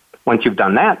supplier. Once you've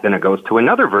done that, then it goes to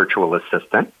another virtual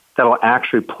assistant that will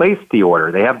actually place the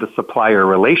order. They have the supplier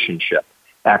relationship,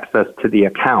 access to the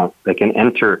account. They can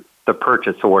enter the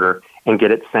purchase order and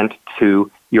get it sent to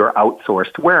your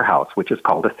outsourced warehouse, which is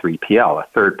called a 3PL, a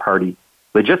third-party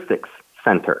logistics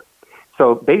center.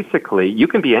 So basically, you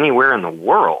can be anywhere in the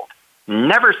world,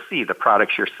 never see the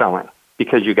products you're selling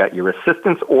because you got your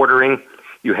assistants ordering,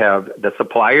 you have the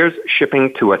suppliers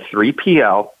shipping to a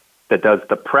 3PL that does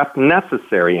the prep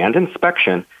necessary and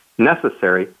inspection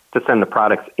necessary to send the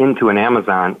products into an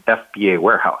Amazon FBA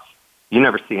warehouse. You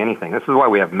never see anything. This is why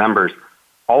we have members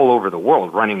all over the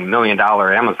world running $1 million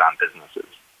Amazon businesses,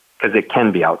 because it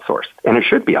can be outsourced, and it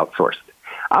should be outsourced.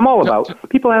 I'm all about,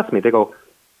 people ask me, they go,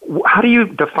 how do you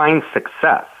define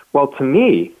success? Well, to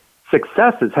me,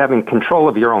 success is having control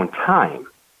of your own time.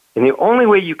 And the only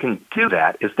way you can do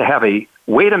that is to have a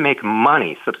way to make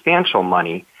money, substantial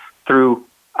money, through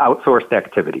outsourced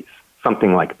activities,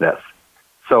 something like this.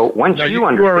 So once you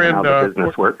understand how the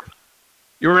business works.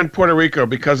 You were in Puerto Rico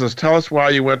because of this. Tell us why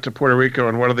you went to Puerto Rico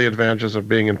and what are the advantages of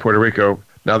being in Puerto Rico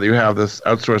now that you have this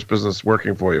outsourced business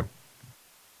working for you?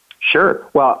 Sure.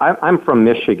 Well, I'm from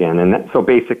Michigan, and so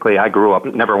basically I grew up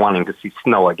never wanting to see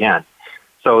snow again.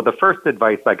 So the first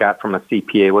advice I got from a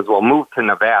CPA was, well, move to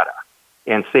Nevada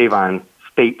and save on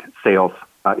state sales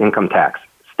income tax,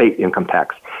 state income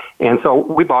tax. And so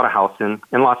we bought a house in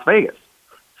Las Vegas.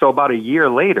 So about a year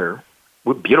later,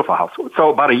 beautiful house.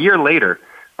 So about a year later,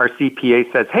 our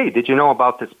CPA says, hey, did you know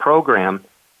about this program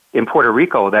in Puerto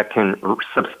Rico that can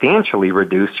substantially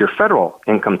reduce your federal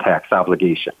income tax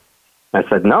obligation? I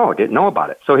said, no, I didn't know about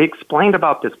it. So he explained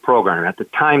about this program. At the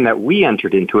time that we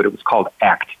entered into it, it was called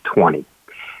Act 20.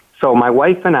 So my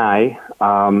wife and I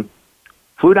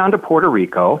flew down to Puerto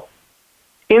Rico,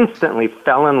 instantly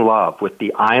fell in love with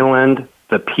the island,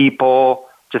 the people,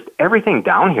 just everything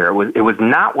down here. It was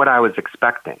not what I was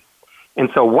expecting. And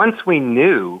so once we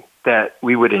knew that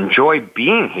we would enjoy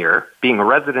being here, being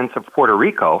residents of Puerto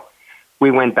Rico,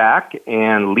 we went back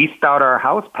and leased out our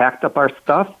house, packed up our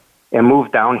stuff, and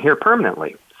moved down here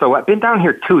permanently. So I've been down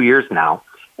here 2 years now,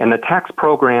 and the tax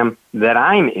program that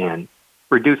I'm in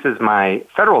reduces my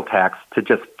federal tax to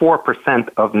just 4%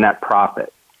 of net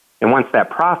profit. And once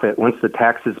the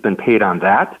tax has been paid on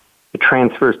that, it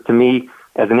transfers to me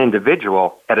as an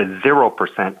individual at a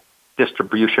 0%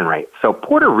 distribution rate. So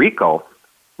Puerto Rico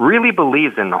really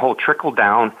believes in the whole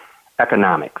trickle-down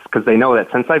economics, because they know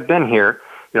that since I've been here,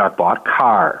 I bought a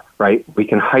car, right? We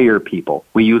can hire people.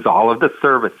 We use all of the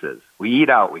services. We eat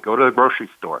out. We go to the grocery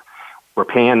store. We're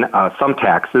paying some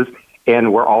taxes,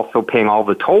 and we're also paying all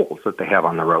the tolls that they have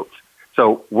on the roads.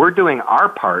 So we're doing our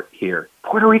part here.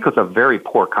 Puerto Rico's a very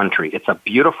poor country. It's a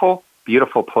beautiful,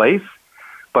 beautiful place,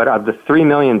 but of the 3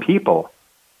 million people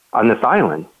on this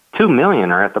island, 2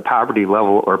 million are at the poverty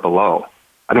level or below.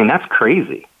 I mean, that's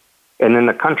crazy. And then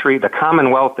the country, the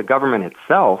Commonwealth, the government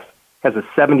itself, has a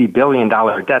 $70 billion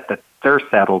debt that they're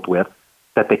saddled with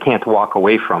that they can't walk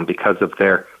away from because of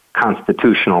their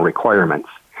constitutional requirements.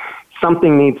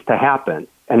 Something needs to happen,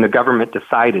 and the government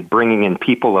decided bringing in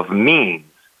people of means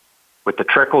with the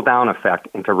trickle-down effect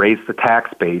and to raise the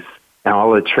tax base, and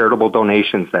all the charitable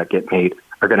donations that get made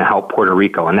are going to help Puerto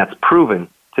Rico, and that's proven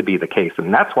to be the case.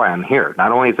 And that's why I'm here.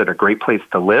 Not only is it a great place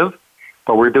to live,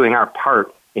 but we're doing our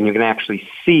part, and you can actually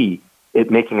see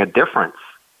it making a difference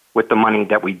with the money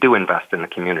that we do invest in the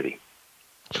community.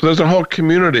 So there's a whole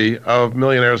community of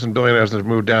millionaires and billionaires that have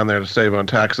moved down there to save on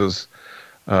taxes.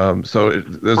 There's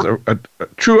a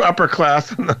true upper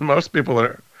class, and most people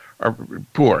are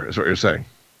poor, is what you're saying.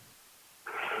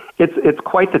 It's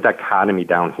quite the dichotomy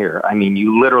down here. I mean,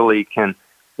 you literally can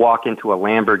walk into a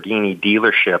Lamborghini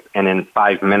dealership and in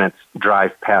 5 minutes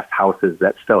drive past houses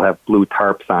that still have blue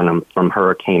tarps on them from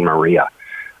Hurricane Maria.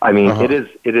 I mean, it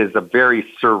is a very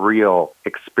surreal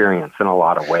experience in a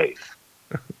lot of ways.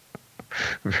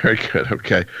 Very good.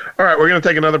 Okay. All right, we're going to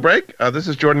take another break. This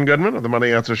is Jordan Goodman of the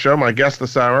Money Answer Show. My guest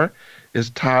this hour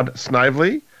is Todd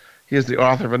Snively. He is the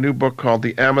author of a new book called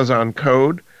The Amazon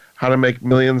Code, How to Make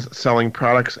Millions Selling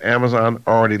Products Amazon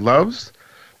Already Loves.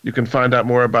 You can find out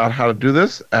more about how to do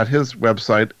this at his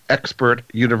website,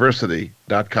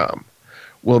 expertuniversity.com.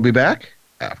 We'll be back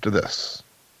after this.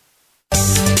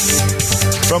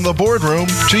 From the boardroom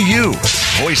to you,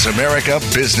 Voice America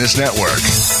Business Network.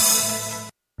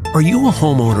 Are you a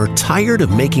homeowner tired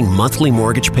of making monthly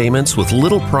mortgage payments with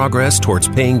little progress towards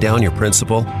paying down your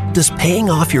principal? Does paying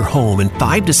off your home in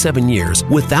 5 to 7 years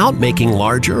without making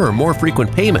larger or more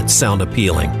frequent payments sound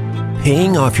appealing?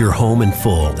 Paying off your home in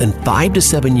full in 5 to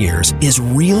 7 years is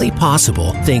really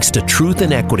possible thanks to Truth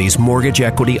and Equity's Mortgage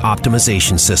Equity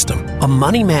Optimization System, a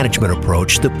money management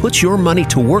approach that puts your money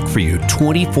to work for you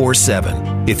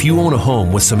 24/7. If you own a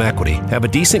home with some equity, have a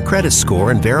decent credit score,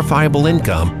 and verifiable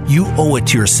income, you owe it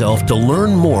to yourself to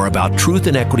learn more about Truth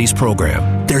and Equity's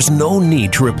program. There's no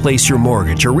need to replace your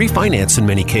mortgage or refinance in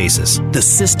many cases. The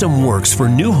system works for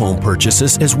new home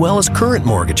purchases as well as current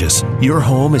mortgages. Your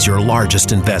home is your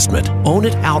largest investment. Own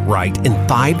it outright in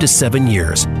 5 to 7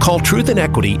 years. Call Truth and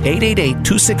Equity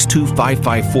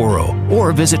 888-262-5540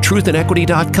 or visit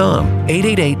truthandequity.com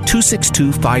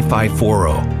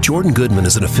 888-262-5540. Jordan Goodman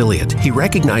is an affiliate. He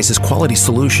recognizes quality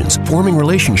solutions, forming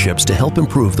relationships to help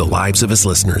improve the lives of his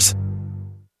listeners.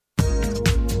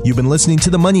 You've been listening to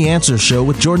the Money Answer Show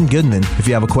with Jordan Goodman. If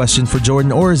you have a question for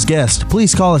Jordan or his guest,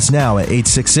 please call us now at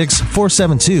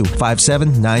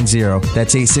 866-472-5790.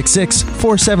 That's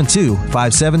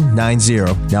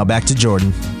 866-472-5790. Now back to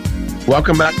Jordan.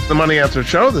 Welcome back to the Money Answer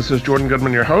Show. This is Jordan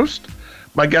Goodman, your host.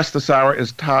 My guest this hour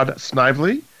is Todd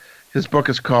Snively. His book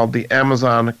is called The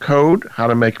Amazon Code, How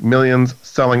to Make Millions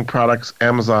Selling Products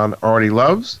Amazon Already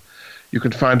Loves. You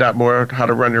can find out more how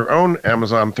to run your own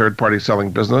Amazon third-party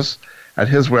selling business at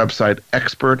his website,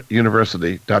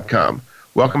 expertuniversity.com.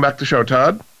 Welcome back to the show,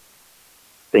 Todd.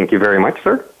 Thank you very much,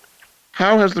 sir.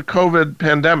 How has the COVID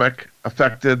pandemic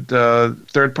affected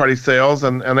third-party sales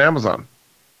and Amazon?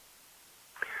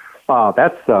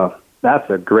 That's a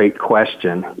great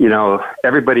question. You know,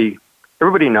 everybody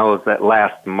knows that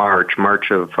last March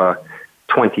of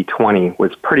 2020,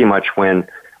 was pretty much when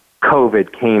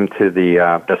COVID came to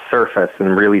the surface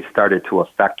and really started to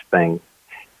affect things.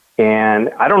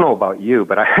 And I don't know about you,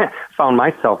 but I found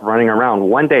myself running around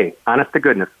one day, honest to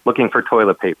goodness, looking for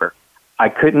toilet paper. I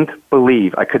couldn't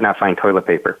believe I could not find toilet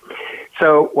paper.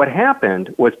 So what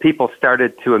happened was people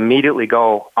started to immediately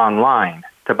go online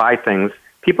to buy things.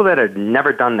 People that had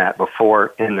never done that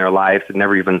before in their lives had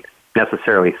never even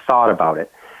necessarily thought about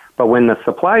it. But when the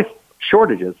supply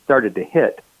shortages started to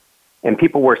hit and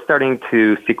people were starting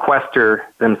to sequester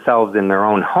themselves in their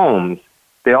own homes,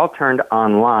 they all turned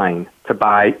online to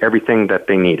buy everything that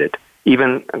they needed.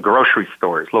 Even grocery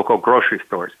stores, local grocery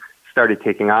stores, started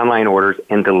taking online orders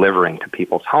and delivering to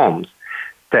people's homes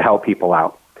to help people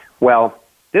out. Well,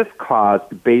 this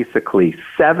caused basically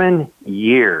 7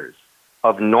 years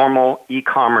of normal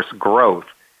e-commerce growth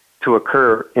to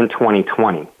occur in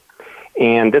 2020.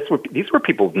 And these were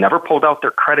people who never pulled out their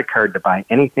credit card to buy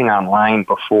anything online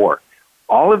before.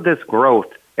 All of this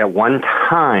growth at one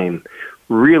time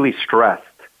really stressed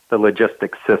the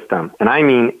logistics system, and I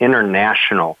mean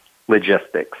international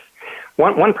logistics.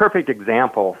 One perfect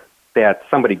example that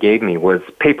somebody gave me was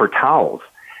paper towels.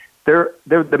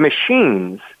 the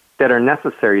machines that are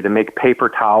necessary to make paper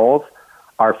towels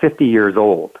are 50 years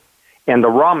old. And the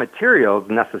raw materials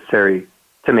necessary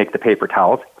to make the paper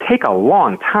towels take a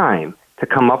long time to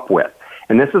come up with.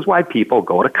 And this is why people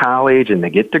go to college and they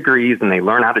get degrees and they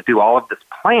learn how to do all of this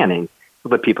planning so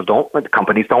that the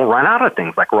companies don't run out of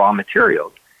things like raw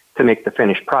materials to make the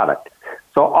finished product.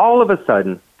 So all of a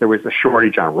sudden, there was a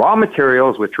shortage on raw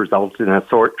materials, which resulted in a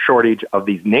shortage of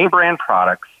these name brand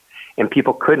products, and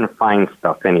people couldn't find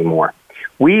stuff anymore.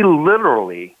 We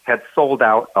literally had sold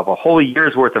out of a whole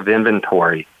year's worth of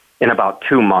inventory in about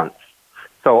 2 months.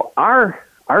 So our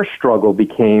struggle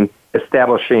became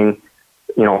establishing,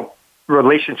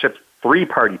 relationships,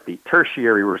 three-party,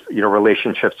 tertiary,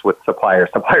 relationships with suppliers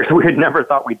we had never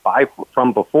thought we'd buy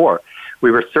from before.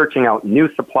 We were searching out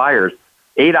new suppliers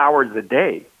 8 hours a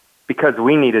day because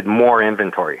we needed more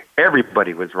inventory.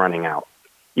 Everybody was running out.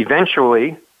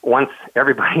 Eventually, once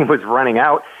everybody was running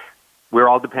out, we were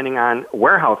all depending on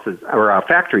warehouses or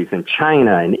factories in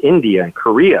China and India and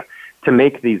Korea to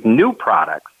make these new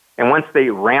products. And once they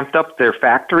ramped up their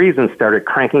factories and started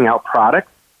cranking out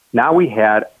products, now we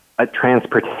had a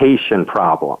transportation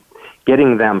problem.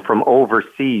 Getting them from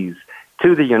overseas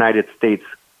to the United States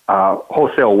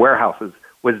wholesale warehouses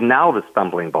was now the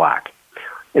stumbling block.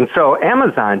 And so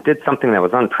Amazon did something that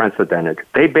was unprecedented.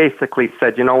 They basically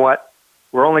said, you know what,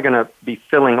 we're only going to be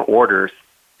filling orders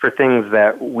for things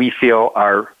that we feel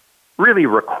are really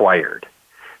required.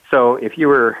 So if you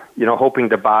were, hoping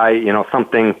to buy,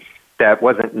 something that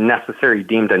wasn't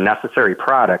deemed a necessary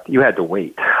product, you had to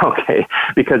wait, okay?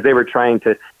 Because they were trying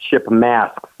to ship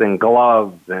masks and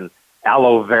gloves and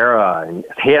aloe vera and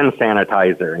hand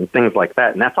sanitizer and things like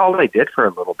that. And that's all they did for a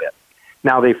little bit.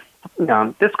 Now this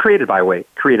created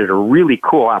a really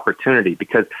cool opportunity,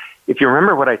 because if you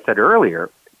remember what I said earlier,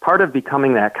 part of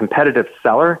becoming that competitive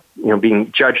seller,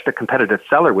 being judged a competitive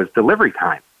seller, was delivery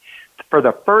time. For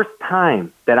the first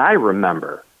time that I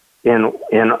remember in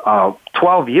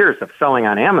 12 years of selling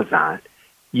on Amazon,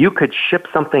 you could ship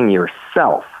something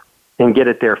yourself and get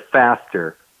it there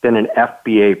faster than an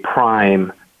FBA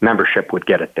Prime membership would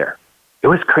get it there. It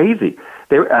was crazy.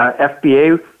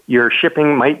 FBA, your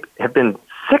shipping might have been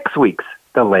 6 weeks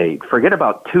delayed. Forget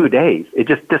about 2 days. It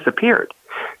just disappeared.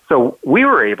 So we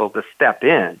were able to step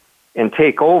in and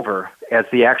take over as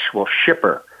the actual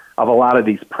shipper of a lot of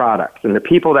these products. And the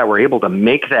people that were able to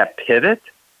make that pivot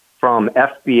from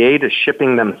FBA to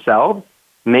shipping themselves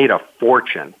made a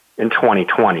fortune in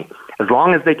 2020. As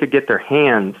long as they could get their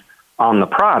hands on the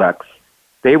products,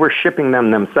 they were shipping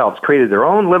them themselves, created their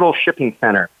own little shipping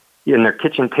center in their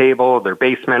kitchen table, their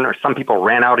basement, or some people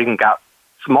ran out and got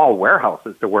small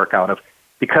warehouses to work out of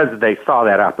because they saw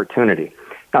that opportunity.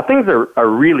 Now, things are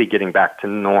really getting back to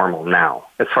normal now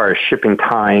as far as shipping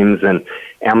times, and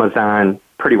Amazon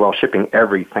pretty well shipping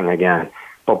everything again.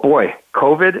 But boy,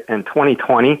 COVID and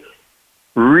 2020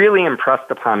 really impressed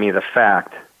upon me the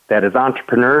fact that as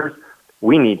entrepreneurs,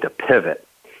 we need to pivot.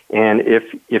 And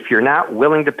if you're not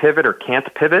willing to pivot or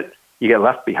can't pivot, you get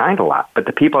left behind a lot. But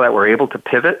the people that were able to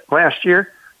pivot last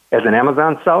year as an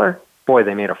Amazon seller, boy,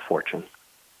 they made a fortune.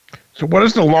 So what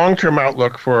is the long-term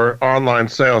outlook for online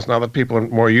sales now that people are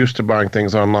more used to buying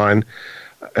things online?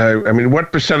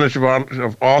 What percentage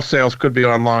of all sales could be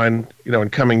online, in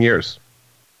coming years?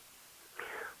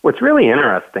 What's really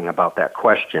interesting about that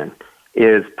question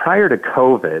is prior to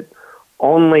COVID,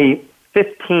 only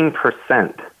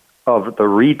 15% of the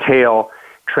retail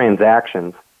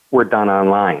transactions were done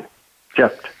online.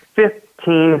 Just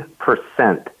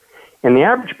 15%. And the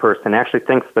average person actually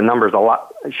thinks the number's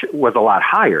was a lot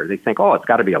higher. They think, it's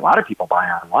got to be a lot of people buying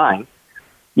online.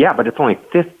 Yeah, but it's only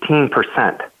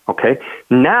 15%, okay?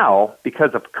 Now,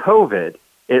 because of COVID,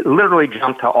 it literally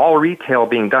jumped to all retail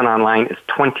being done online is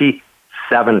 27%.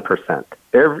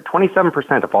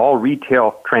 27% of all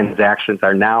retail transactions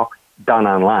are now done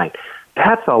online.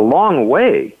 That's a long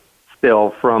way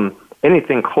still from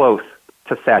anything close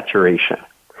to saturation.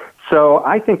 So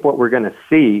I think what we're going to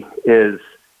see is,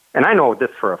 and I know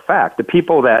this for a fact, the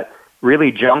people that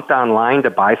really jumped online to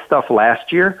buy stuff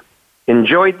last year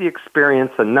enjoyed the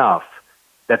experience enough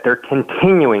that they're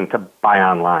continuing to buy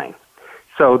online.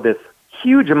 So this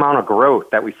huge amount of growth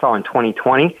that we saw in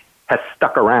 2020 has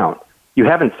stuck around. You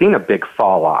haven't seen a big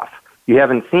fall off. You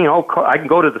haven't seen, I can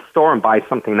go to the store and buy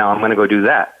something now, I'm going to go do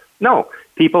that. No,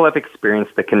 people have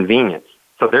experienced the convenience,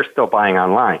 so they're still buying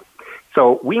online.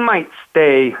 So we might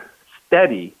stay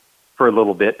steady for a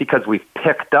little bit because we've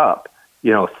picked up,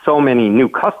 so many new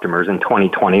customers in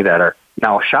 2020 that are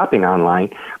now shopping online,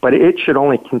 but it should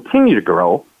only continue to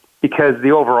grow because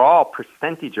the overall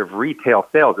percentage of retail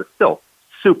sales is still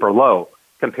super low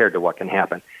compared to what can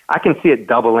happen. I can see it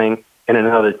doubling and in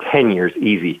another 10 years,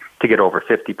 easy, to get over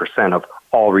 50% of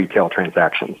all retail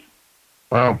transactions.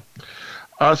 Wow.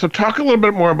 So talk a little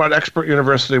bit more about Expert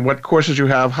University, what courses you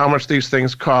have, how much these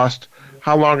things cost,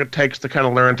 how long it takes to kind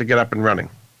of learn to get up and running.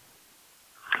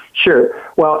 Sure.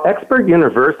 Well, Expert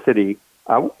University,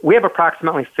 we have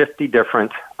approximately 50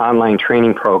 different online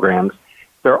training programs.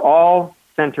 They're all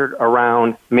centered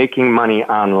around making money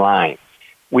online.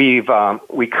 We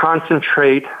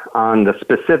concentrate on the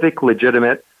specific,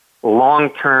 legitimate,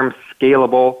 long-term,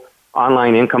 scalable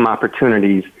online income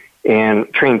opportunities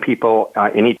and train people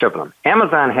in each of them.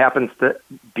 Amazon happens to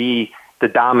be the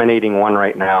dominating one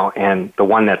right now and the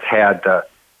one that's had the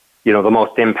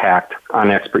most impact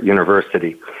on Expert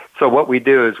University. So what we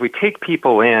do is we take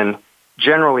people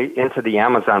generally into the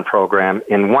Amazon program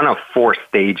in one of 4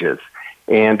 stages.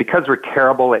 And because we're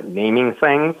terrible at naming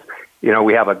things,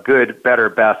 we have a good, better,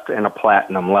 best, and a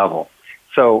platinum level.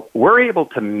 So we're able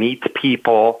to meet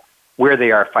people where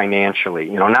they are financially.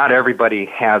 Not everybody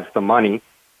has the money,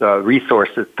 the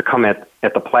resources to come at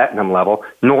the platinum level,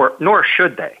 nor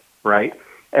should they, right?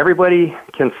 Everybody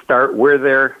can start where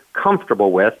they're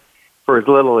comfortable with for as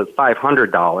little as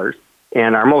 $500,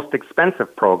 and our most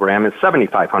expensive program is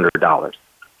 $7,500.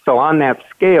 So on that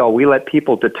scale, we let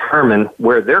people determine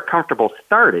where they're comfortable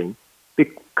starting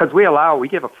because we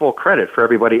give a full credit for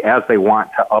everybody as they want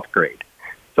to upgrade.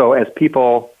 So as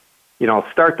people,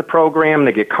 start the program,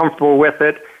 they get comfortable with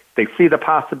it, they see the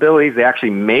possibilities, they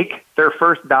actually make their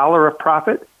first dollar of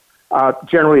profit,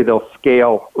 generally they'll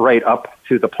scale right up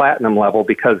to the platinum level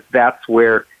because that's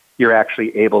where you're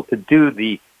actually able to do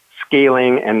the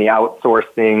scaling and the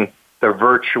outsourcing, the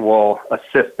virtual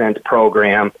assistant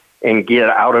program, and get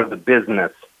out of the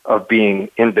business of being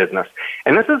in business.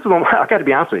 And this is I've got to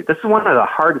be honest with you, this is one of the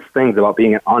hardest things about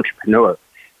being an entrepreneur,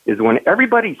 is when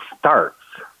everybody starts,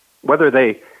 whether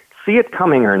they see it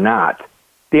coming or not,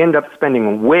 they end up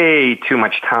spending way too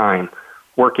much time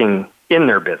working in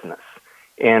their business.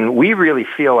 And we really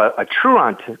feel a true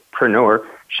entrepreneur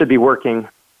should be working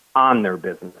on their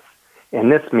business.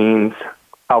 And this means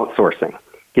outsourcing,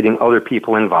 getting other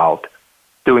people involved,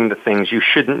 doing the things you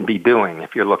shouldn't be doing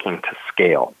if you're looking to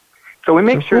scale. So we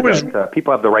make sure that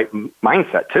people have the right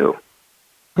mindset, too.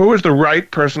 Who is the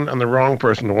right person and the wrong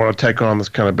person to want to take on this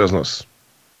kind of business?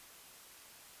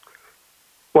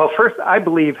 Well, first, I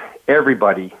believe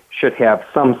everybody should have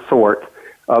some sort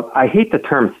of, I hate the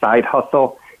term side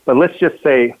hustle, but let's just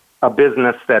say a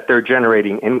business that they're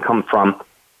generating income from,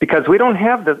 because we don't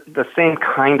have the same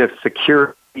kind of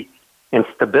security and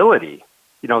stability,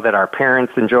 that our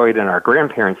parents enjoyed and our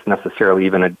grandparents necessarily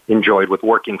even enjoyed with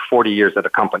working 40 years at a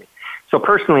company. So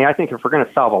personally, I think if we're going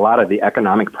to solve a lot of the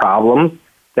economic problems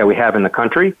that we have in the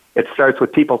country, it starts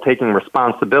with people taking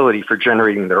responsibility for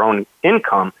generating their own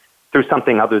income through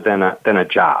something other than a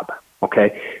job.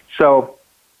 Okay, so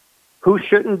who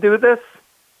shouldn't do this?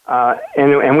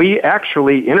 And we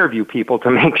actually interview people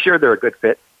to make sure they're a good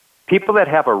fit. People that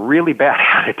have a really bad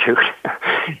attitude,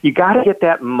 you got to get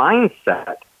that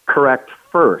mindset correct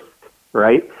first,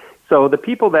 right? So the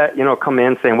people that come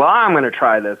in saying, "Well, I'm going to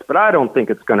try this, but I don't think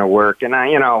it's going to work," and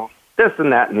this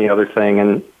and that and the other thing,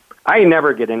 and I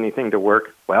never get anything to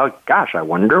work. Well, gosh, I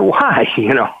wonder why.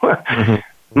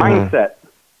 Mindset.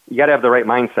 You got to have the right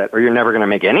mindset, or you're never going to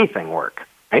make anything work,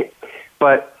 right?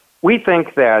 But we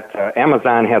think that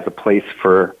Amazon has a place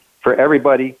for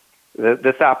everybody.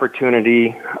 This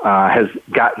opportunity has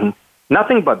gotten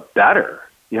nothing but better.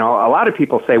 A lot of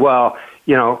people say, "Well,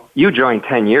 you joined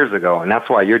 10 years ago, and that's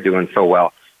why you're doing so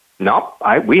well." No,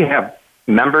 we have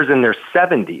members in their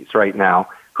 70s right now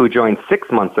who joined 6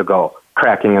 months ago,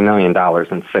 cracking $1 million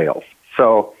in sales.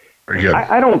 So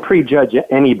I don't prejudge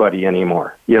anybody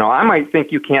anymore. I might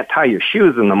think you can't tie your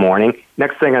shoes in the morning.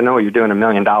 Next thing I know, you're doing $1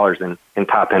 million in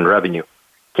top-end revenue.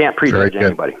 Can't prejudge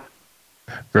anybody.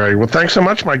 Very well. Thanks so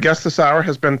much. My guest this hour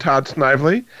has been Todd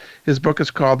Snively. His book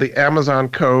is called The Amazon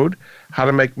Code, How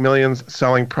to Make Millions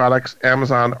Selling Products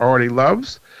Amazon Already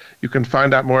Loves. You can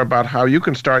find out more about how you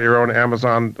can start your own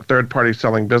Amazon third-party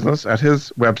selling business at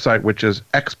his website, which is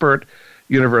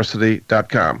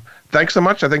expertuniversity.com. Thanks so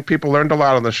much. I think people learned a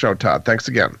lot on the show, Todd. Thanks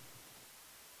again.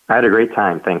 I had a great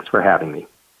time. Thanks for having me.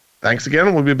 Thanks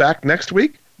again. We'll be back next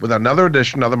week with another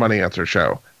edition of The Money Answer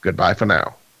Show. Goodbye for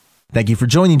now. Thank you for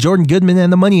joining Jordan Goodman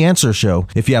and The Money Answer Show.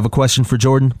 If you have a question for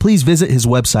Jordan, please visit his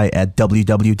website at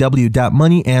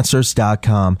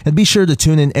www.moneyanswers.com. And be sure to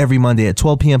tune in every Monday at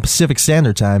 12 p.m. Pacific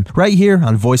Standard Time right here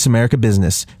on Voice America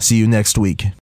Business. See you next week.